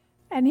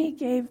 And he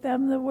gave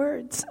them the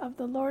words of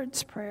the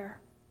Lord's Prayer.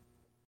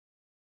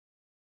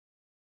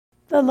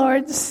 The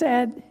Lord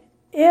said,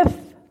 if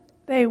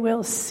they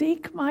will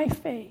seek my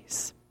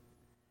face.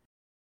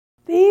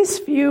 These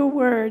few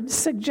words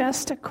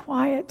suggest a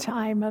quiet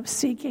time of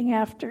seeking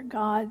after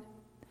God,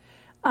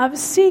 of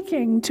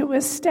seeking to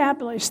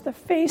establish the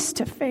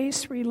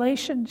face-to-face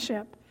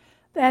relationship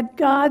that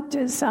God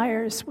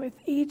desires with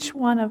each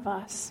one of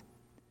us.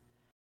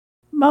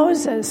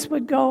 Moses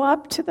would go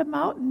up to the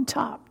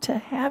mountaintop to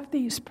have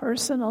these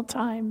personal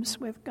times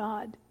with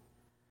God.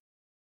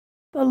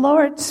 The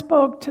Lord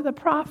spoke to the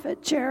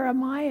prophet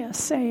Jeremiah,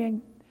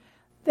 saying,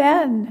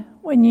 "Then,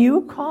 when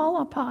you call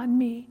upon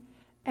me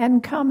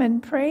and come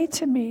and pray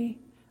to me,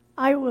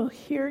 I will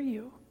hear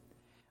you.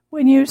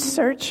 When you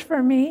search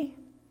for me,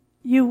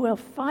 you will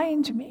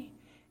find me,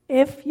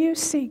 if you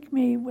seek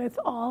me with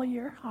all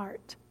your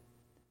heart."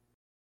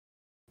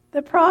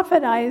 The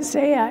prophet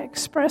Isaiah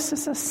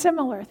expresses a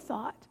similar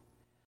thought.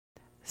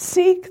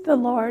 Seek the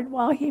Lord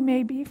while he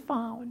may be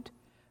found.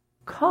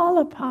 Call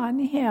upon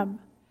him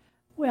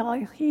while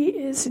he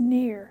is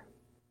near.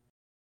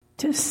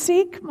 To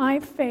seek my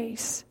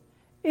face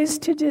is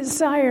to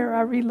desire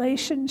a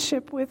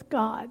relationship with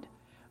God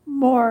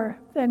more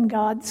than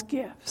God's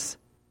gifts.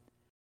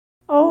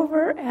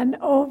 Over and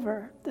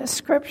over, the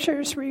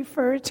scriptures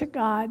refer to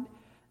God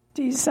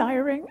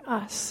desiring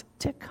us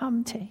to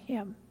come to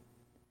him.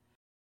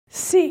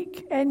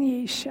 Seek and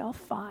ye shall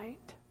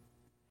find.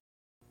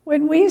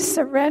 When we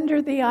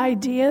surrender the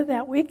idea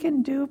that we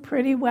can do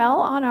pretty well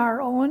on our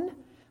own,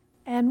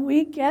 and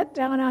we get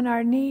down on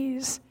our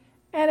knees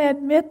and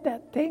admit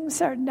that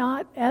things are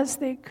not as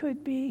they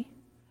could be,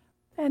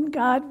 and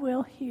God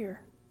will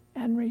hear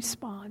and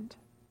respond.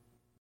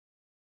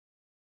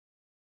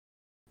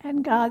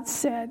 And God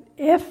said,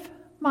 "If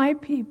my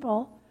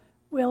people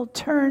will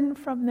turn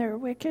from their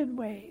wicked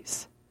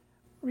ways,"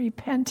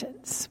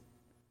 repentance.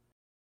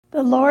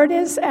 The Lord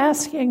is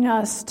asking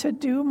us to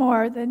do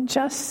more than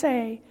just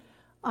say,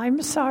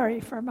 "I'm sorry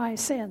for my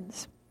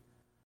sins."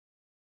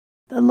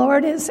 The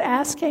Lord is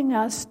asking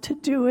us to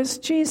do as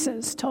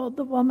Jesus told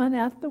the woman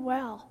at the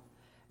well,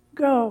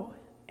 "Go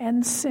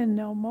and sin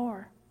no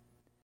more."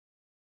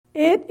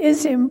 It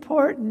is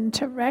important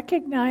to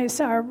recognize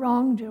our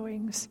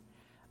wrongdoings,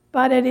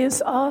 but it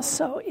is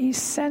also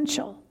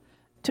essential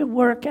to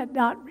work at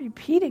not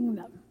repeating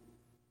them.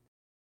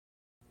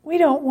 We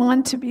don't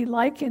want to be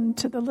likened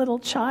to the little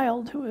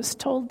child who is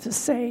told to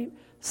say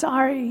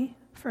sorry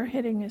for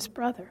hitting his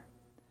brother.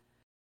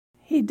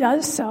 He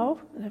does so,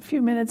 and a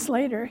few minutes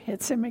later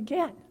hits him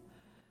again.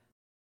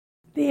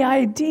 The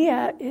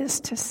idea is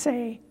to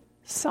say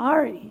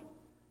sorry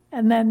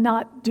and then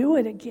not do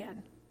it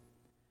again.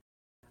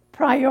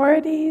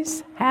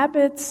 Priorities,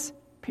 habits,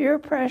 peer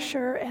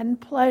pressure,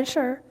 and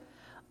pleasure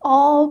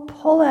all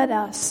pull at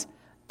us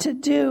to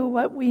do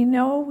what we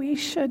know we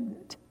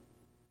shouldn't.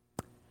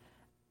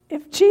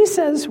 If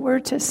Jesus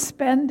were to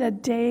spend a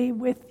day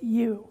with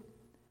you,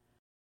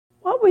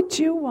 what would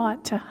you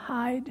want to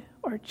hide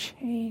or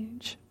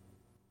change?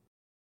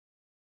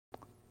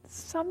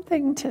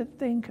 Something to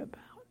think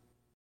about.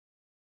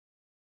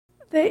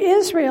 The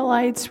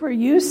Israelites were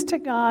used to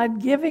God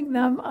giving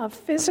them a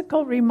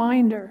physical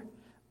reminder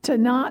to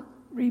not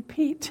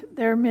repeat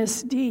their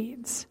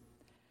misdeeds.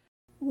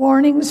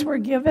 Warnings were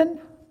given,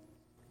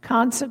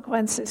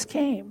 consequences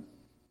came.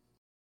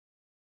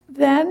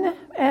 Then,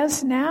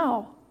 as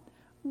now,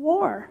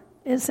 war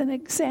is an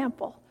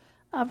example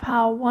of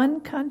how one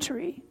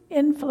country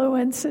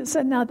influences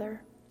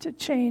another to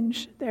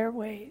change their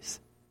ways.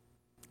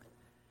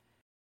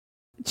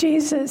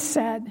 Jesus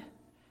said,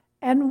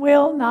 "And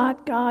will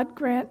not God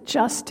grant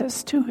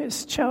justice to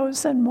his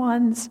chosen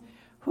ones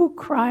who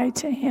cry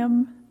to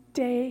him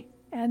day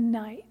and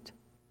night?"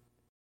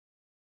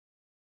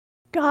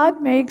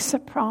 God makes a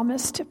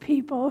promise to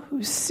people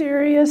who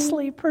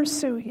seriously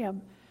pursue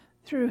him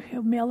through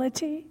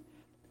humility,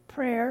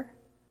 prayer,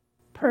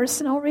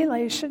 personal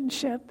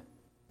relationship,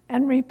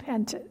 and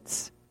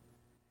repentance.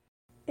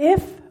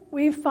 If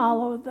we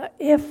follow the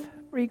if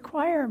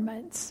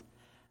requirements,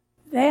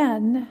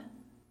 then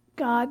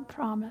God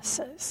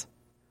promises,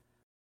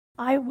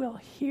 "I will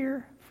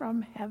hear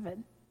from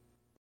heaven."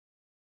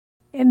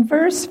 In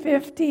verse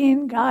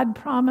 15, God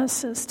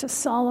promises to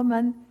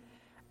Solomon,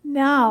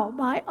 "Now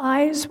my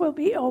eyes will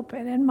be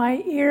open and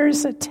my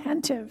ears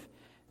attentive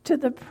to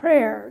the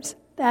prayers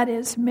that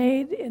is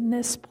made in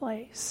this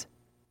place."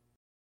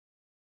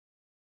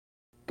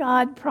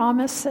 God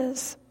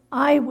promises,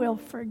 "I will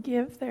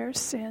forgive their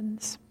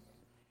sins."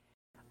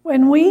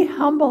 When we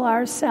humble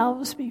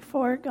ourselves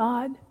before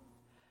God,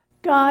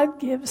 God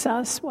gives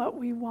us what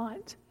we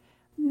want,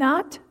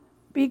 not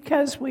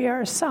because we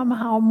are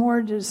somehow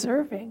more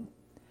deserving,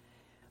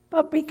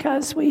 but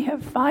because we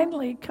have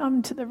finally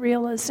come to the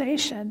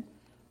realization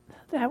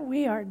that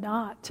we are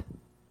not.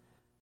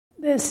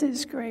 This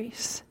is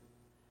grace.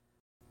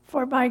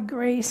 For by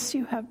grace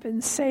you have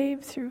been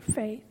saved through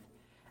faith,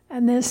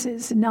 and this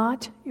is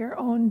not your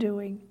own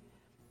doing.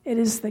 It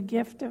is the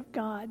gift of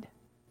God,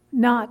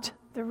 not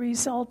the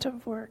result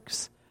of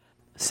works,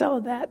 so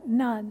that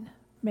none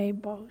may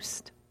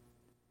boast.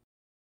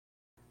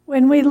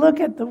 When we look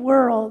at the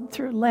world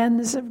through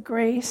lens of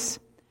grace,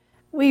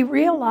 we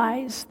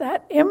realize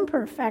that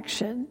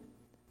imperfection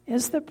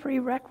is the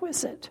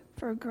prerequisite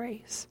for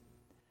grace.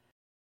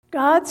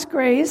 God's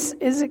grace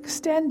is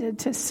extended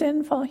to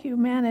sinful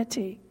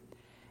humanity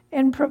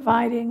in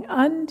providing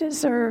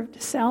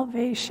undeserved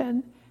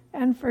salvation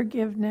and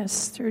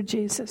forgiveness through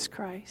Jesus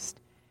Christ,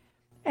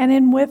 and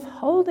in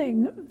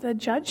withholding the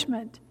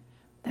judgment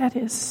that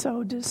is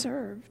so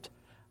deserved,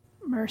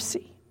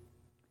 mercy.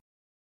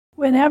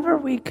 Whenever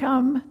we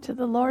come to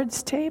the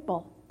Lord's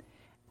table,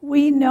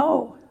 we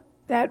know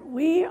that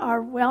we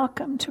are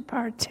welcome to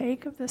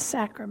partake of the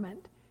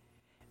sacrament,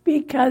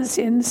 because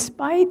in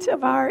spite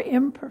of our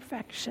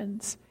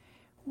imperfections,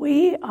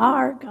 we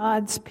are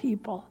God's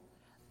people,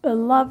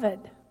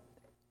 beloved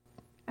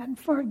and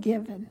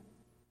forgiven.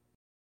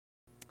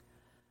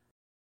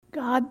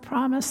 God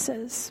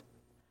promises,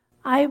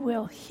 I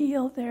will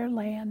heal their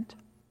land.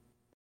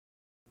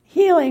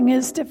 Healing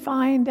is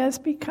defined as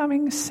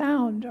becoming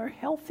sound or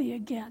healthy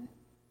again.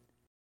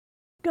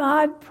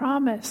 God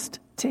promised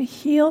to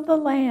heal the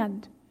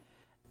land,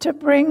 to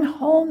bring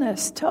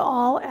wholeness to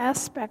all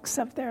aspects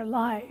of their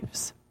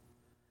lives.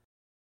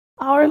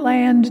 Our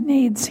land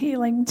needs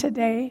healing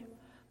today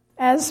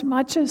as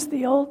much as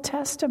the Old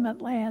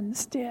Testament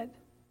lands did.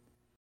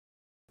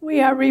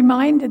 We are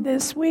reminded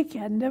this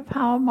weekend of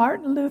how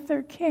Martin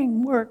Luther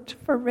King worked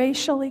for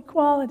racial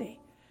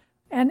equality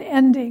and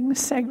ending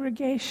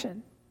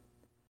segregation.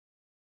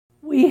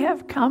 We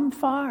have come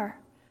far,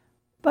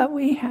 but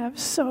we have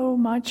so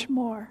much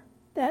more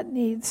that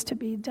needs to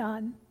be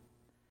done.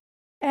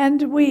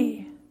 And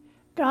we,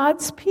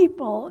 God's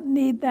people,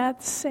 need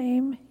that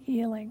same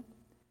healing.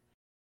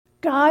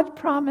 God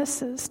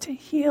promises to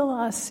heal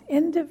us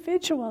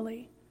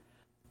individually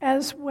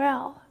as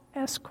well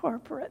as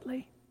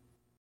corporately.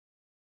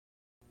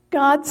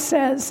 God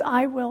says,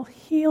 I will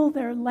heal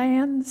their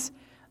lands,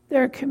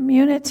 their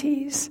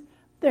communities,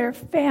 their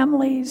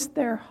families,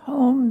 their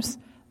homes,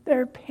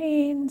 their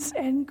pains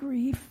and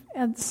grief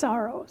and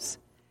sorrows,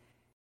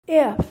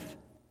 if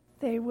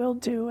they will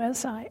do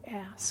as I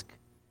ask.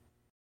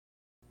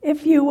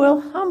 If you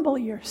will humble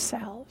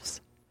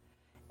yourselves,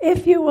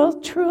 if you will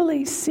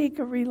truly seek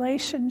a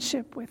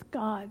relationship with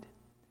God,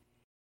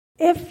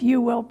 if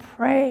you will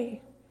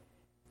pray,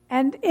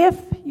 and if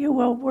you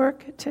will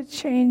work to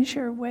change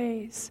your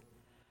ways,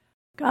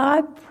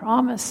 God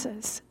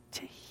promises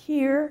to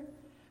hear,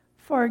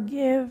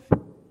 forgive,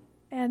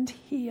 and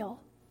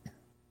heal.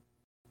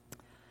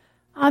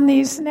 On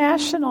these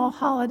national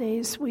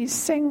holidays, we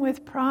sing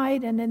with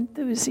pride and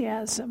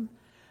enthusiasm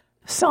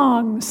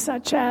songs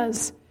such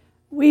as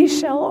We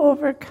Shall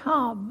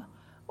Overcome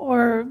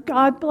or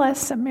God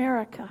Bless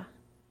America.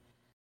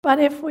 But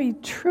if we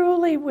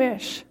truly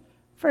wish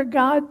for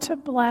God to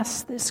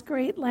bless this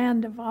great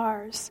land of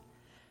ours,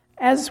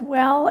 as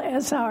well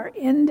as our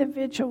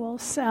individual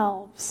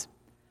selves,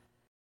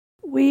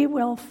 we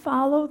will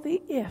follow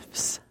the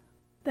ifs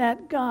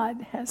that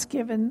God has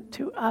given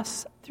to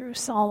us through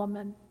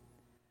Solomon.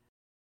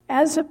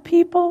 As a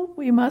people,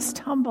 we must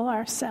humble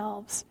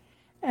ourselves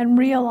and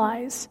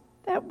realize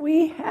that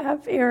we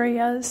have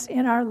areas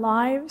in our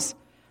lives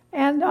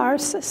and our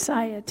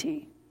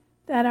society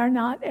that are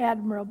not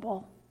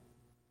admirable.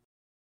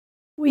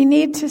 We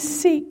need to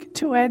seek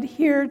to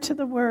adhere to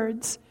the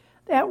words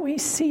that we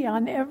see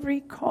on every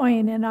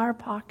coin in our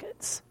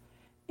pockets.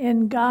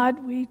 In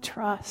God we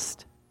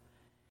trust.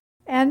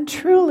 And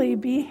truly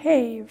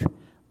behave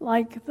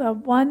like the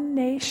one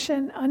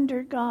nation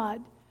under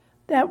God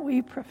that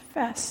we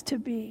profess to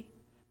be,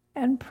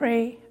 and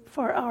pray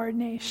for our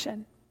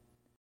nation.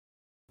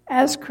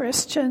 As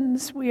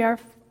Christians, we are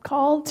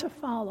called to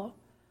follow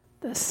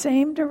the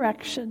same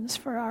directions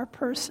for our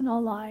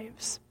personal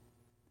lives.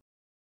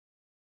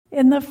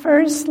 In the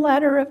first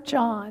letter of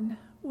John,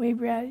 we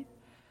read,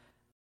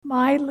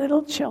 My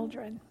little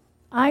children,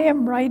 I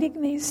am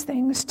writing these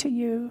things to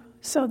you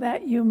so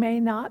that you may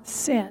not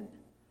sin.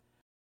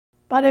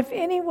 But if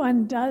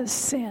anyone does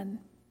sin,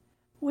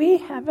 we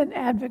have an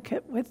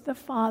advocate with the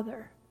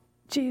Father,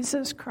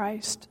 Jesus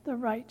Christ the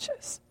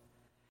righteous.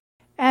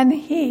 And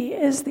he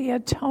is the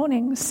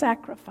atoning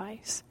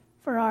sacrifice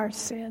for our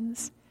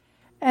sins,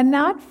 and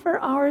not for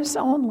ours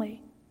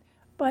only,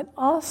 but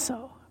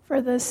also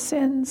for the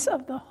sins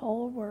of the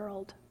whole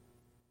world.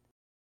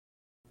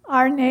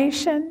 Our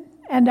nation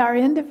and our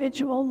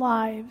individual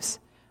lives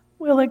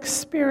will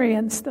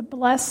experience the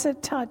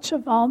blessed touch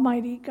of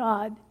Almighty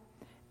God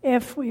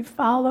if we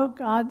follow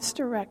God's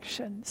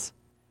directions.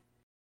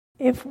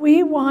 If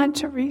we want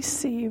to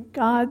receive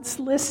God's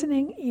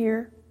listening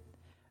ear,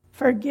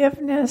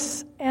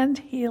 forgiveness, and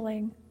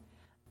healing,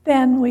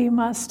 then we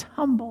must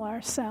humble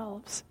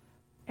ourselves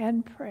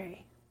and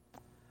pray.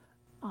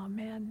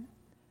 Amen.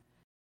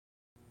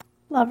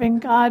 Loving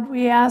God,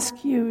 we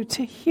ask you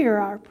to hear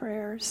our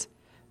prayers,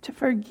 to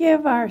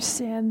forgive our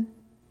sin,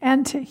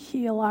 and to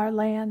heal our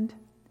land.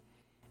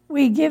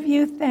 We give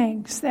you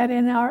thanks that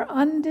in our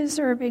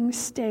undeserving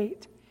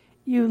state,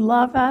 you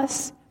love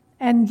us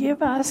and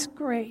give us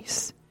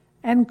grace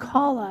and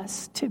call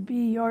us to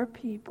be your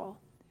people.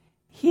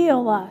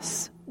 Heal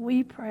us,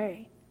 we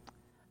pray.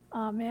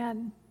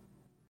 Amen.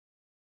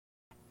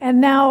 And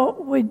now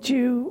would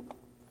you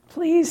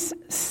please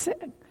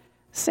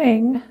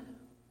sing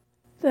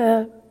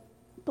the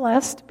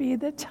Blessed Be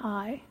the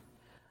Tie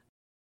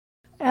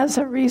as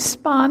a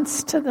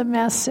response to the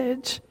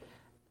message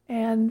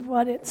and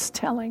what it's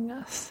telling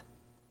us.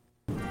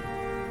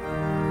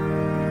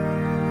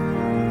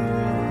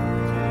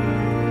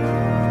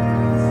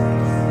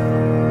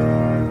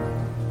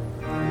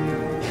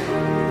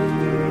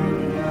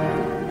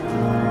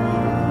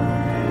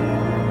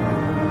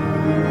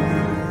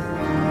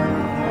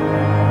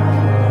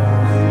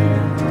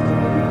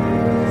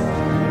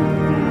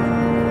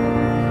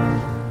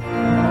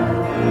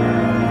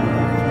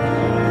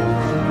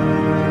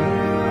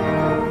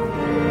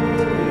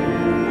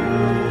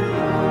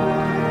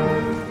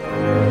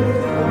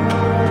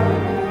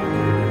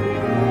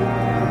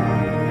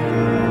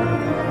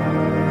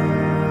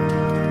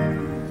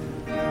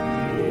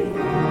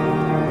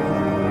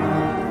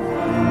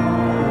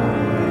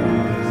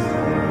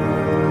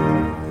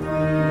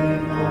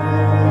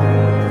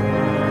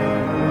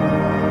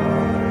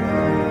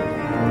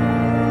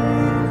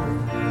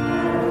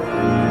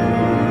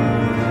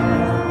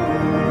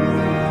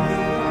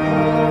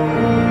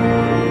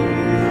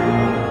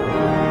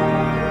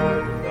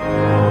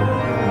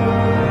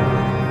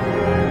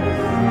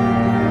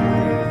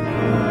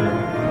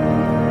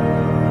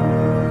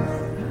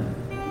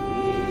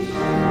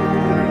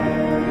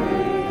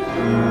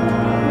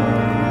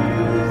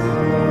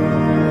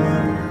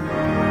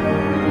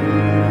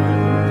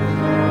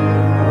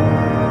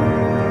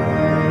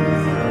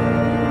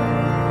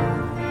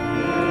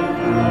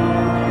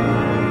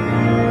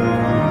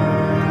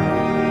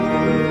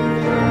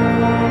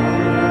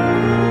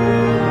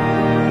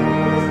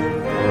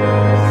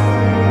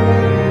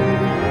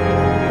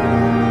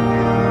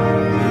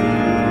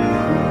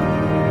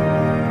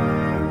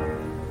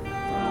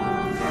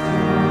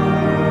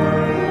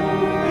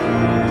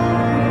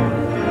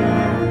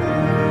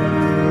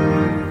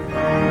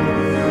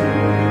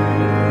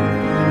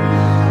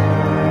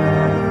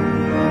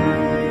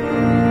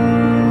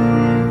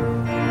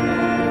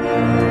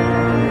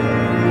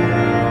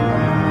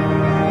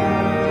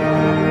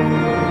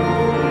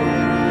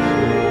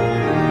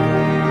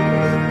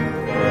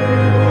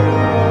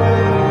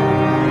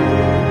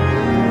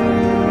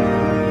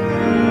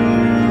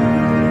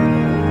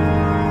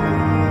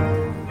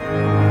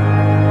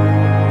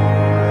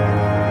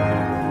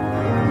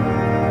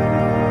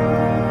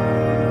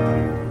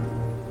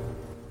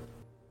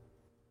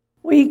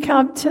 We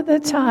come to the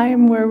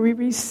time where we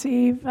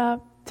receive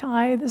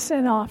tithes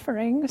and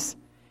offerings.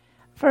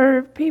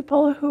 For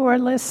people who are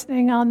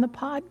listening on the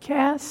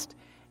podcast,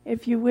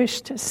 if you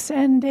wish to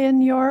send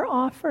in your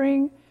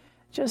offering,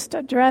 just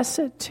address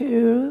it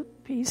to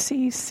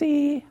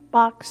PCC,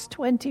 Box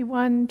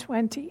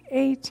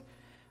 2128,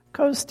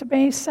 Costa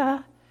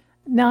Mesa,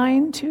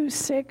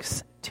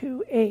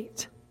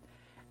 92628.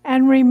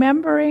 And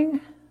remembering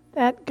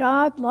that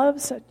God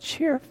loves a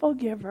cheerful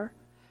giver,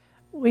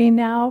 we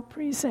now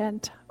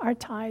present our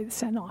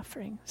tithes and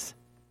offerings.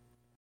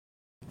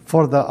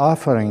 For the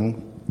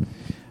offering,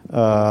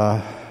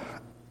 I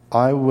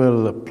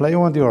will play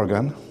on the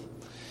organ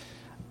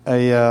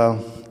a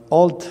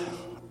old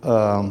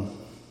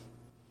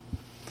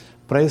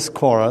praise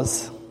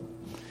chorus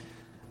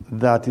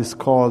that is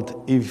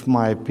called "If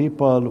My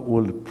People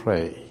Will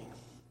Pray."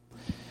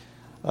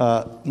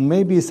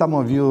 Maybe some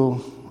of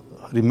you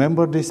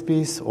remember this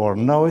piece or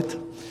know it.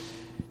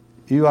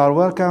 You are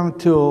welcome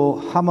to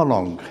hum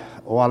along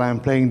while I'm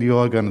playing the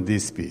organ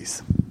this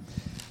piece.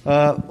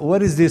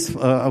 What is this?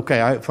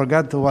 Okay, I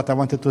forgot what I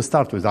wanted to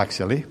start with,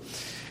 actually.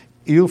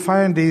 You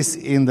find this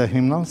in the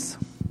hymnals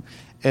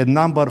at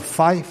number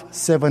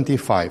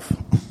 575.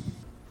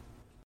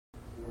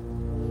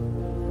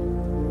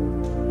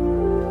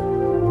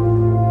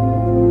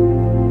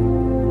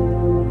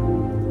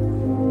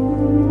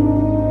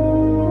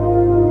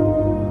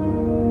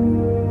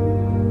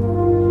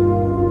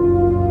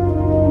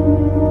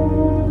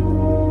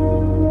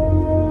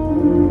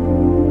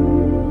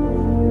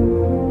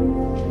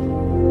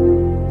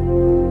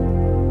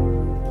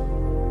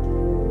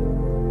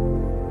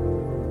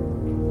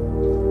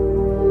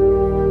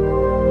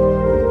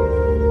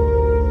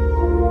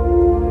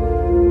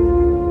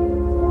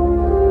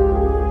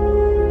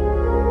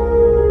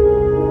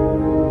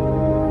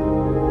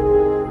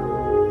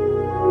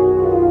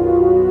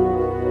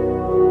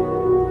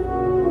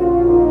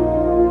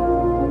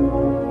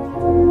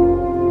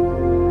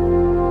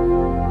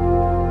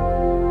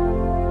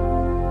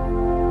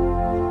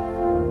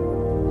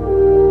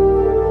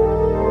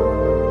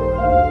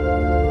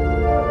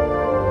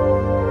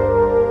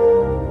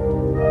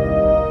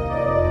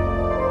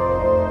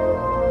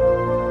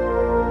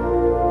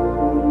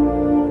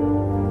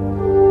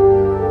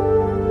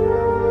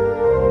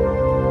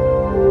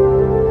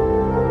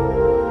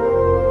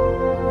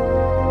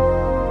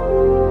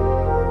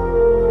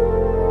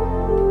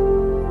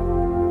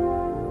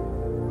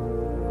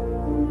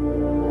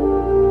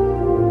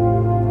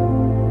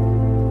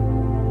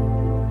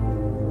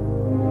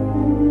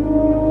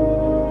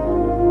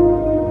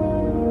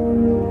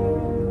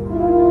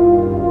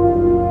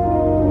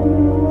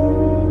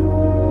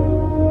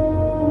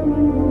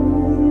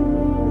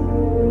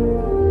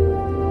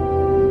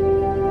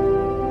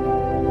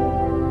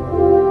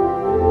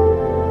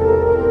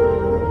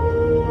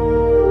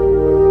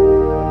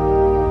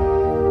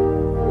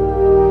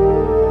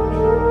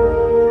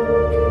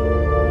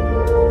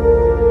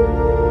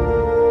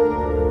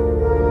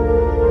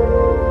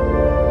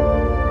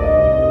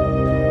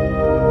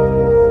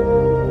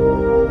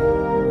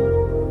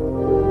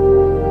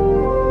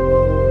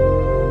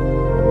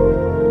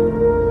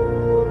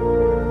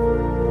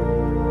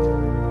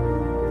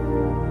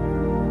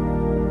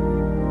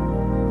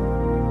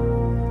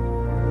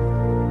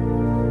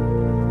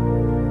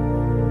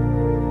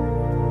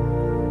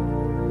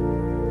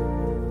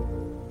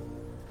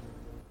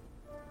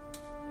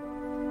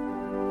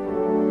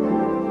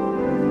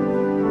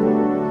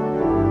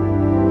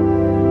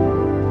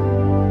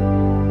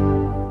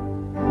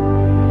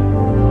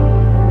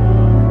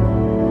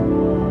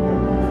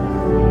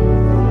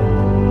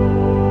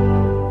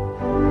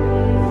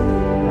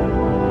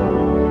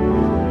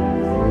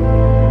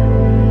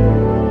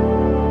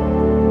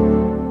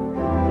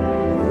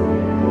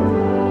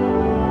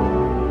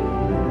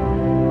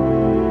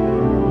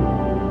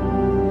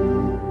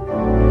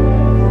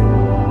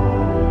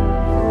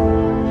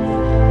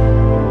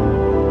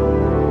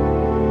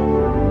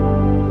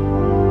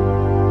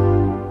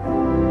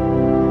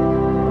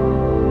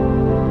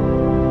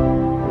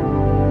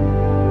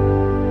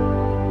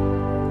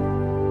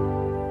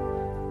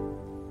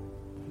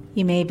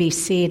 You may be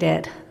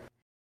seated.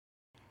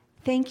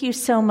 Thank you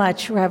so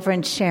much,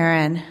 Reverend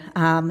Sharon.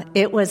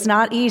 It was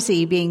not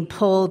easy being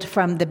pulled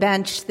from the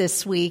bench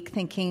this week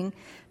thinking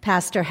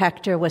Pastor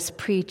Hector was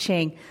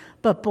preaching,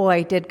 but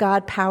boy, did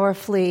God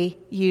powerfully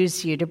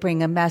use you to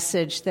bring a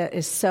message that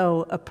is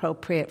so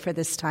appropriate for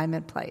this time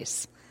and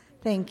place.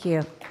 Thank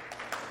you.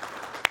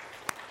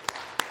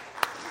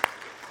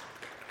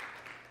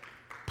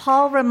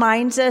 Paul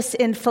reminds us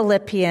in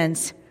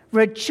Philippians,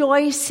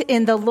 rejoice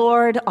in the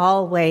Lord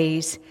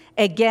always.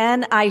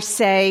 Again, I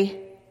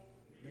say,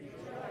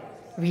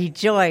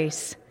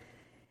 rejoice.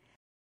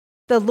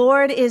 The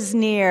Lord is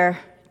near.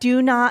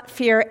 Do not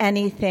fear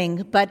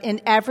anything, but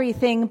in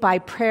everything by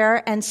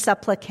prayer and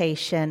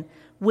supplication,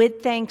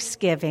 with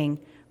thanksgiving,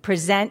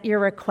 present your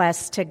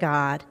requests to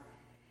God.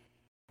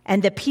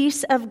 And the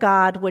peace of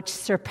God, which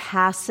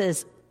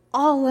surpasses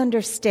all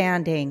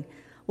understanding,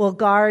 will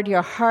guard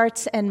your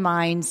hearts and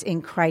minds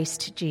in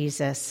Christ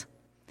Jesus.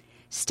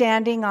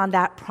 Standing on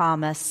that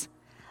promise,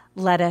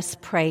 let us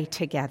pray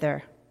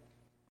together.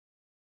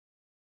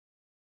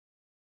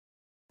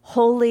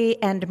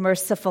 Holy and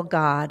merciful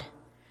God,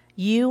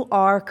 you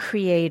are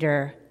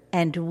creator,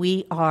 and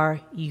we are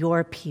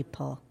your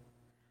people,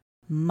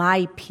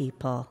 my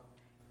people,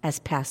 as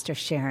Pastor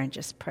Sharon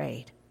just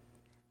prayed.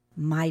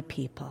 My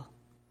people.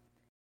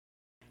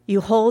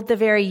 You hold the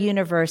very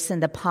universe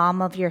in the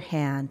palm of your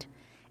hand,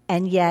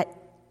 and yet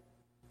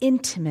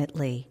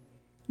intimately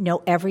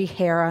know every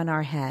hair on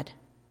our head.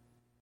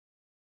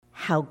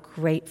 How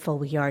grateful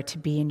we are to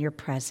be in your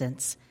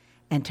presence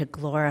and to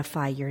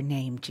glorify your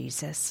name,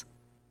 Jesus.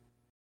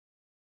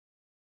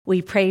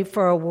 We pray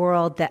for a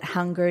world that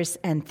hungers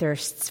and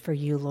thirsts for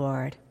you,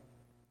 Lord.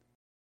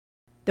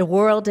 The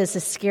world is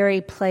a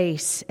scary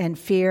place, and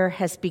fear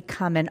has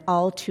become an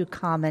all too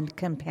common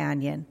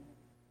companion.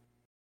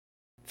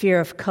 Fear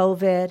of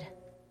COVID,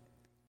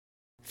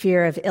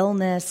 fear of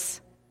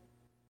illness,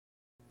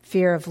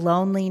 fear of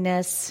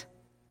loneliness,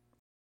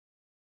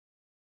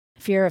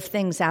 fear of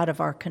things out of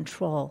our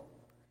control,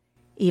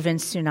 even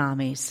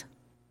tsunamis.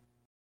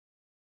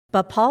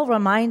 But Paul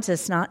reminds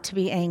us not to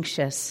be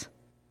anxious,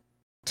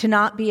 to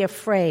not be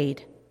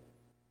afraid,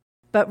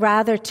 but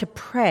rather to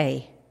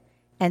pray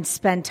and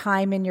spend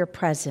time in your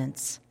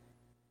presence.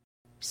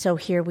 So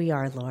here we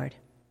are, Lord.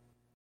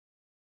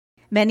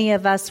 Many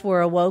of us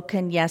were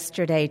awoken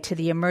yesterday to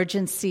the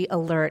emergency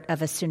alert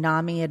of a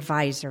tsunami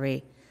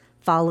advisory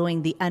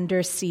following the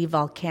undersea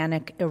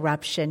volcanic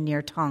eruption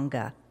near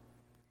Tonga.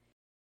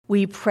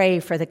 We pray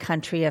for the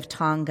country of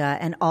Tonga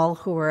and all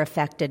who were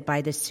affected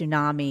by the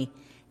tsunami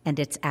and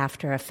its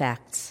after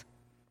effects.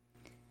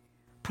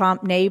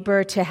 Prompt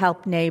neighbor to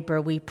help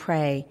neighbor, we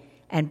pray,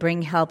 and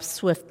bring help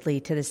swiftly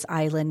to this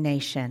island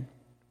nation.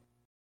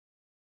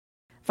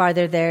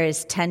 Father, there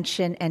is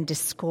tension and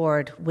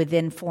discord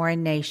within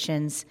foreign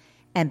nations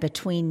and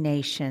between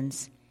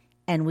nations,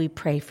 and we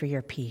pray for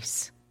your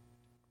peace.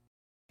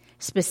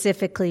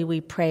 Specifically,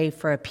 we pray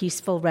for a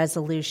peaceful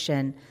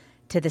resolution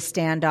to the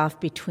standoff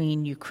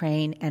between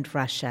Ukraine and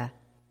Russia.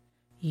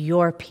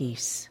 Your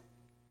peace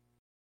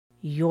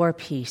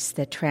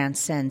that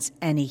transcends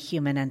any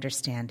human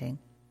understanding.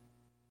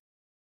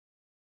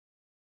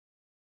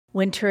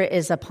 Winter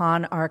is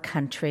upon our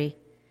country.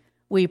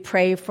 We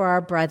pray for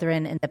our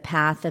brethren in the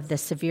path of the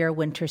severe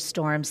winter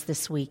storms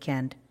this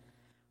weekend,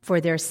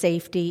 for their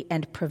safety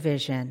and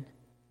provision.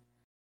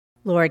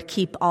 Lord,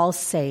 keep all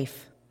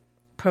safe.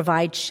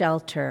 Provide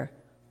shelter,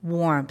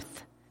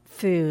 warmth,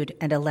 food,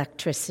 and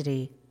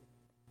electricity.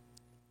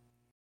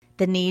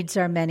 The needs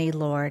are many,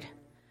 Lord.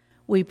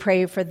 We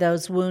pray for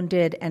those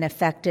wounded and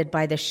affected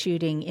by the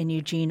shooting in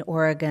Eugene,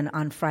 Oregon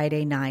on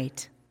Friday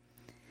night.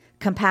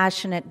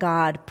 Compassionate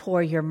God,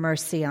 pour your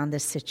mercy on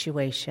this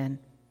situation.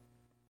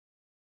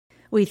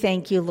 We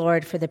thank you,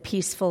 Lord, for the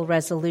peaceful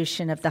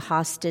resolution of the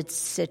hostage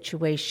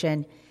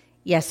situation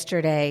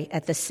yesterday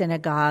at the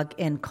synagogue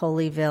in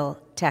Colleyville,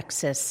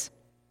 Texas.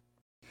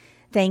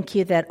 Thank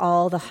you that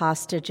all the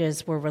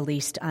hostages were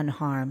released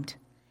unharmed.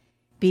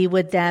 Be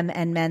with them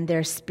and mend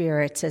their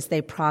spirits as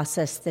they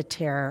process the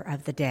terror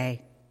of the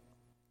day.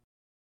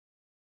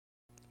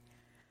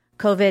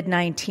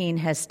 COVID-19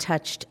 has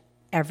touched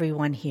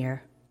everyone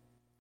here.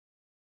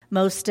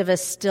 Most of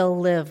us still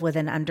live with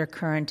an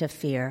undercurrent of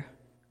fear.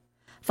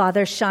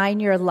 Father, shine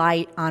your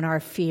light on our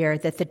fear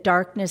that the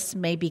darkness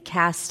may be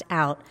cast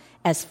out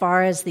as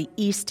far as the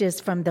east is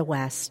from the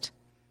west.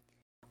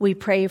 We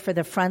pray for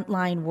the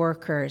frontline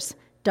workers,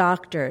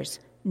 doctors,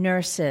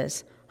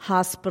 nurses,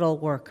 hospital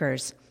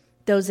workers,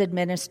 those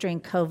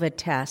administering COVID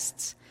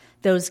tests,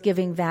 those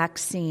giving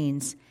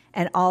vaccines,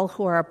 and all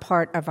who are a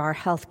part of our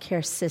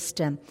healthcare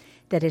system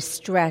that is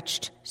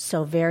stretched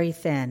so very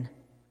thin.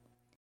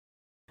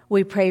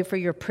 We pray for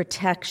your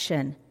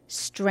protection,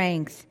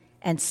 strength,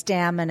 and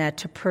stamina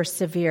to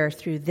persevere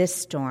through this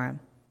storm.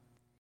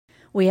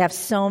 We have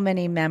so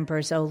many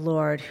members, O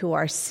Lord, who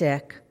are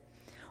sick,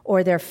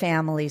 or their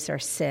families are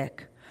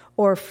sick,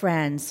 or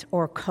friends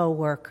or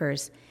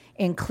co-workers,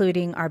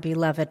 including our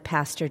beloved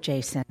Pastor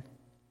Jason.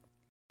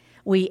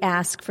 We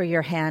ask for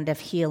your hand of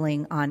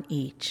healing on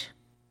each.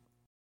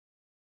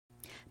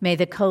 May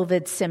the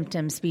COVID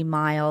symptoms be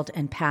mild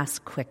and pass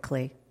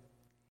quickly.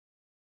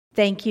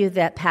 Thank you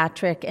that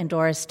Patrick and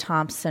Doris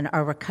Thompson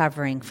are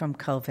recovering from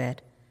COVID.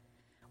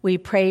 We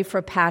pray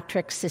for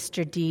Patrick's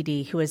sister Dee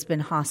Dee, who has been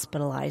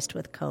hospitalized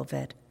with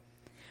COVID.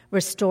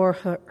 Restore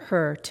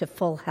her to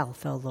full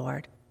health, O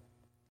Lord.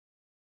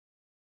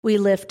 We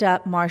lift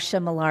up Marcia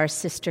Millar's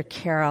sister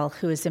Carol,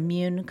 who is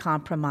immune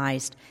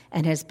compromised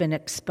and has been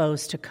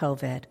exposed to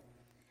COVID.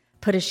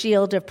 Put a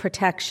shield of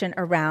protection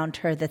around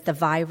her that the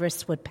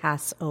virus would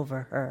pass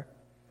over her.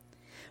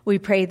 We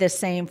pray the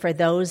same for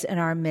those in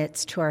our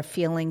midst who are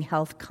feeling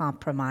health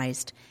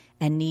compromised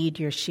and need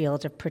your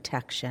shield of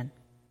protection.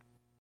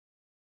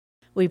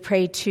 We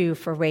pray too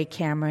for Ray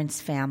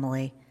Cameron's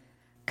family.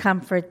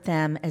 Comfort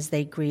them as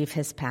they grieve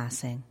his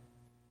passing.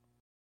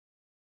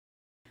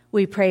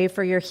 We pray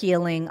for your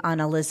healing on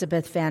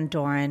Elizabeth Van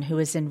Doren, who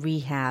is in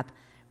rehab,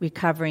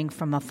 recovering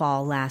from a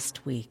fall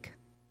last week.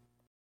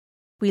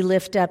 We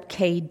lift up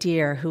Kay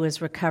Deer, who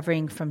is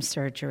recovering from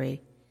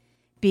surgery.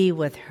 Be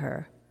with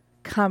her,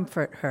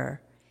 comfort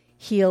her,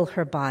 heal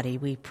her body,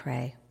 we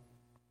pray.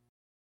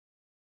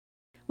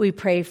 We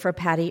pray for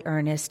Patty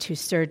Ernest,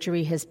 whose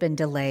surgery has been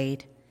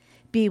delayed.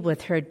 Be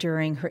with her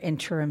during her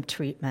interim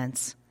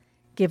treatments.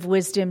 Give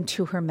wisdom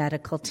to her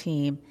medical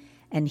team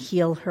and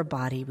heal her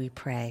body, we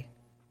pray.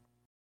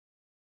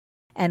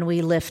 And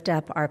we lift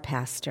up our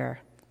pastor,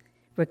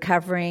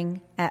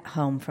 recovering at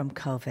home from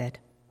COVID.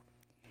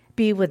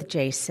 Be with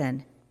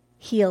Jason,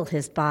 heal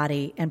his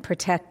body, and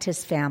protect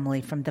his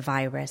family from the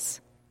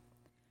virus.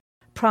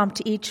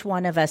 Prompt each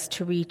one of us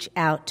to reach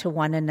out to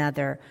one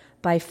another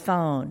by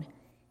phone,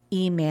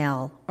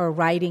 email, or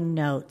writing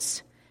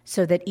notes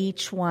so that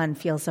each one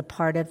feels a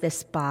part of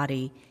this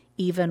body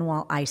even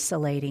while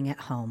isolating at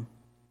home.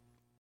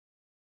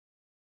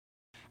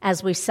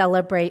 As we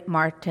celebrate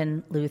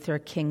Martin Luther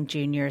King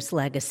Jr.'s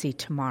legacy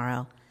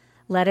tomorrow,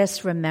 let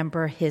us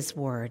remember his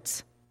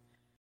words.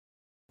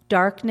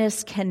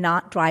 Darkness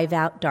cannot drive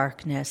out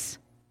darkness.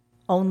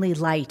 Only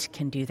light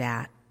can do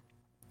that.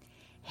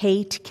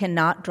 Hate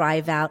cannot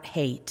drive out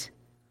hate.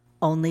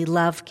 Only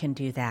love can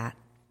do that.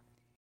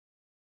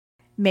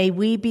 May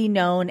we be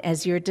known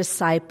as your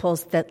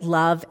disciples that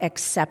love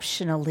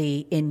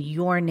exceptionally in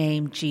your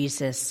name,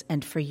 Jesus,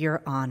 and for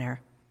your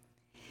honor.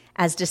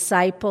 As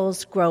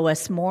disciples, grow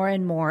us more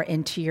and more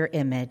into your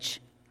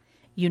image.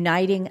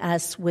 Uniting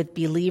us with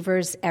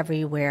believers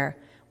everywhere,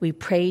 we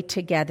pray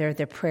together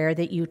the prayer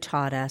that you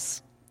taught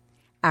us.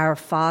 Our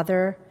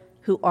Father,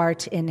 who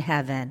art in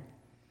heaven,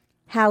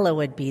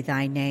 hallowed be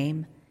thy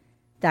name.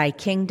 Thy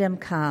kingdom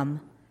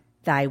come,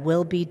 thy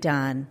will be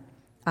done,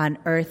 on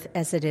earth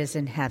as it is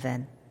in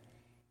heaven.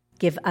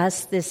 Give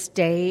us this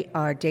day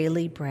our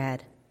daily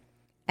bread,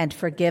 and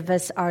forgive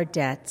us our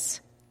debts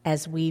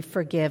as we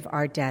forgive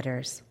our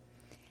debtors.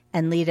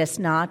 And lead us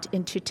not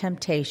into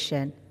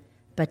temptation,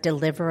 but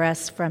deliver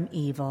us from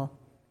evil.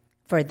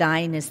 For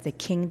thine is the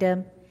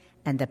kingdom,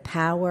 and the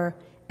power,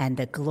 and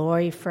the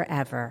glory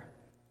forever.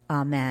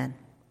 Amen.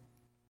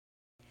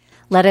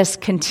 Let us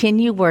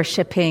continue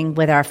worshiping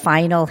with our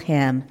final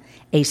hymn,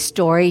 A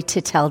Story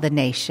to Tell the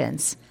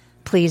Nations.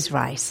 Please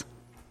rise.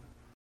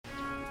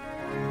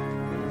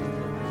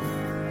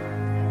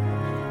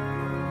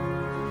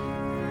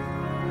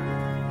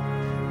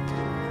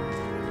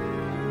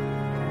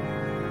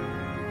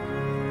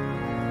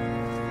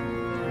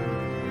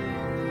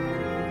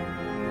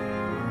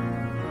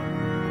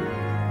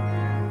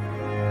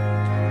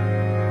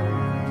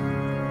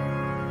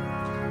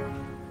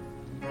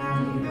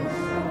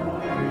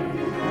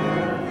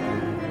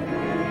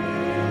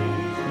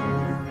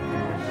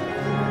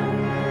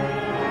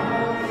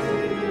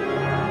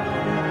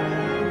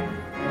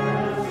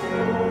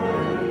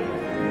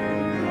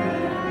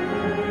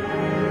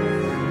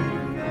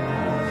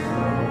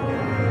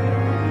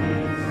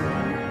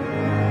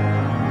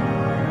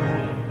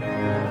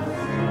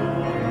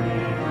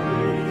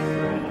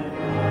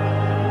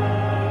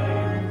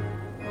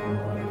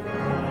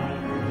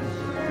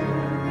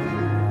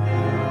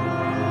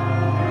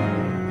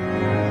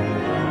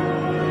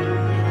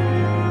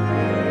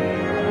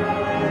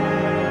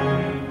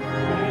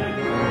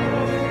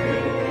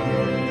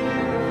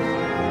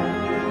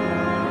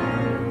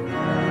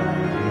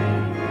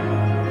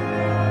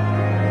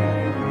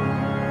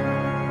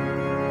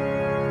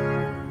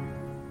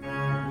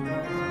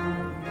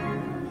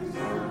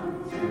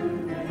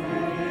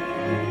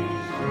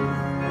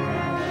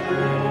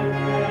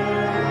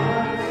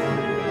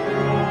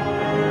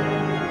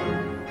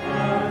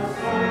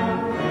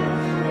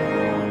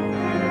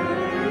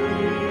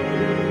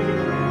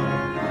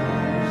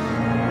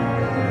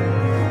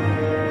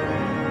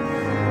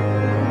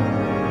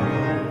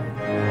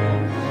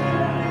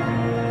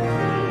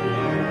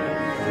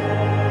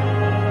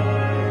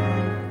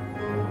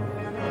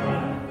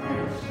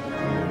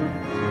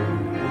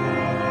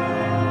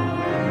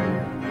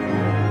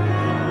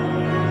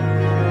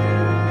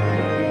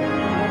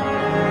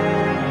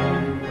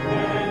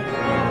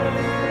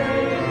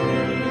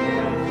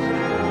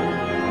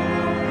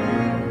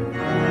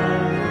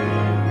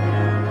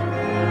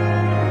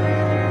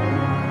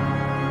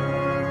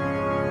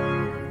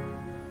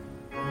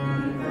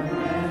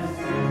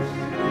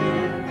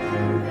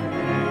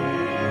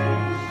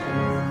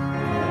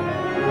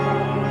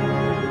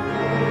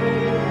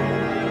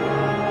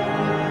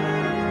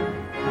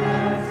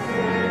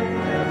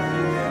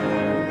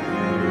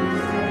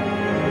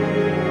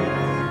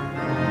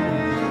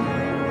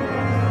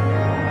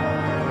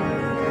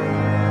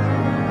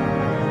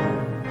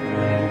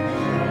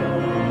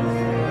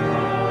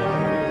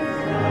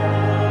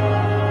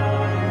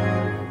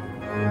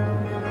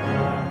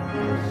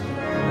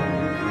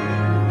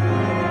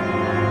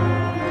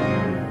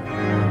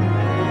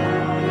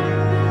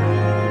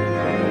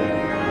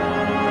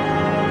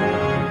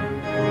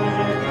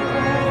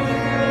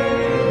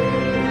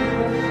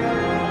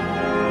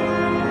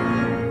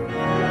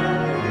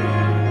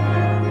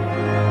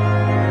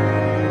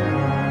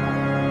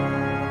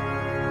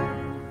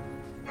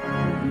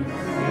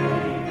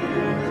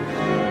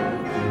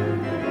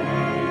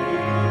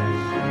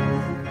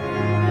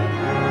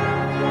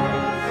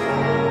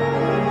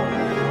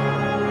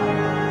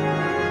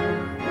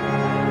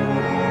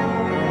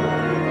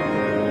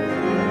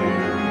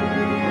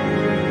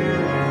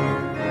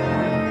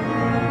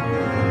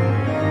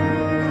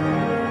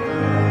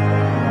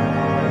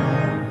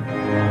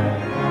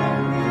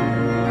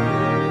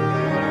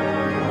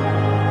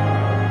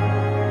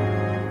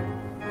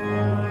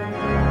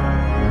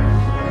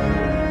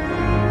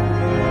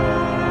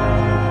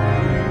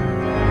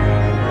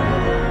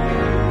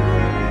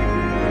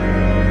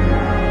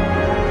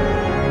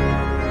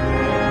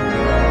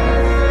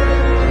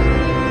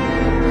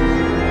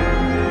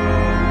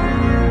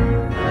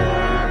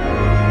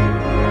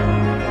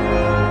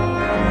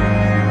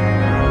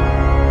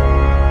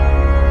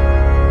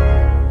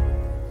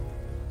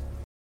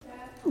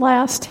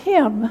 last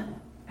hymn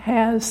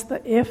has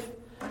the if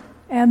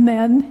and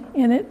then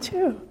in it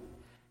too.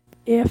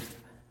 If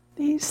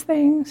these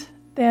things,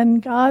 then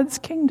God's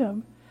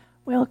kingdom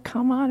will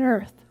come on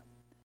earth.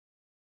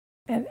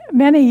 And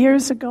many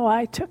years ago,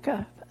 I took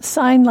a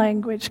sign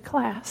language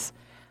class,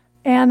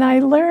 and I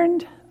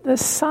learned the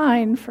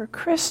sign for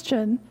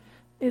Christian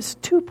is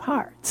two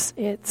parts.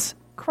 It's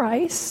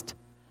Christ,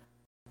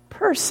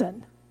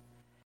 person,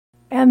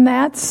 and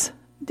that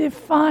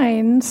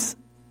defines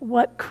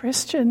what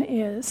Christian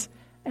is,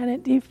 and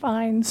it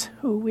defines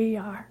who we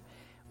are.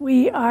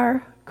 We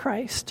are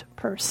Christ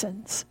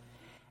persons.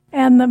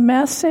 And the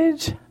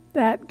message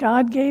that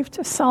God gave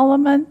to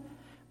Solomon,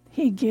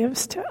 he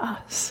gives to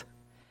us.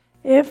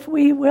 If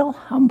we will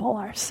humble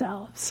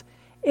ourselves,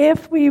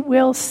 if we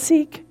will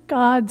seek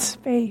God's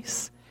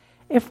face,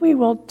 if we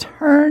will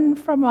turn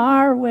from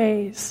our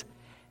ways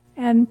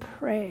and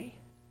pray,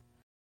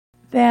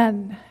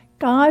 then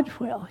God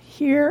will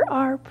hear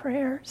our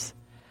prayers.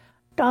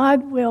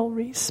 God will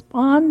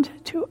respond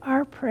to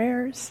our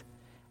prayers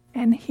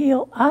and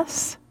heal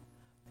us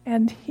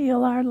and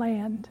heal our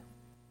land.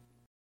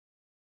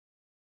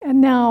 And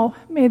now,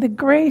 may the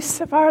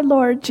grace of our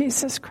Lord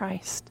Jesus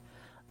Christ,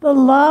 the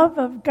love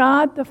of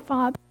God the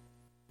Father,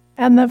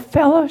 and the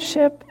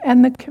fellowship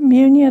and the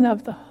communion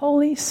of the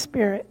Holy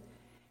Spirit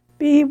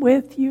be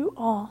with you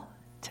all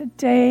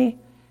today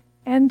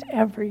and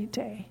every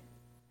day.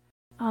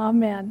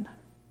 Amen.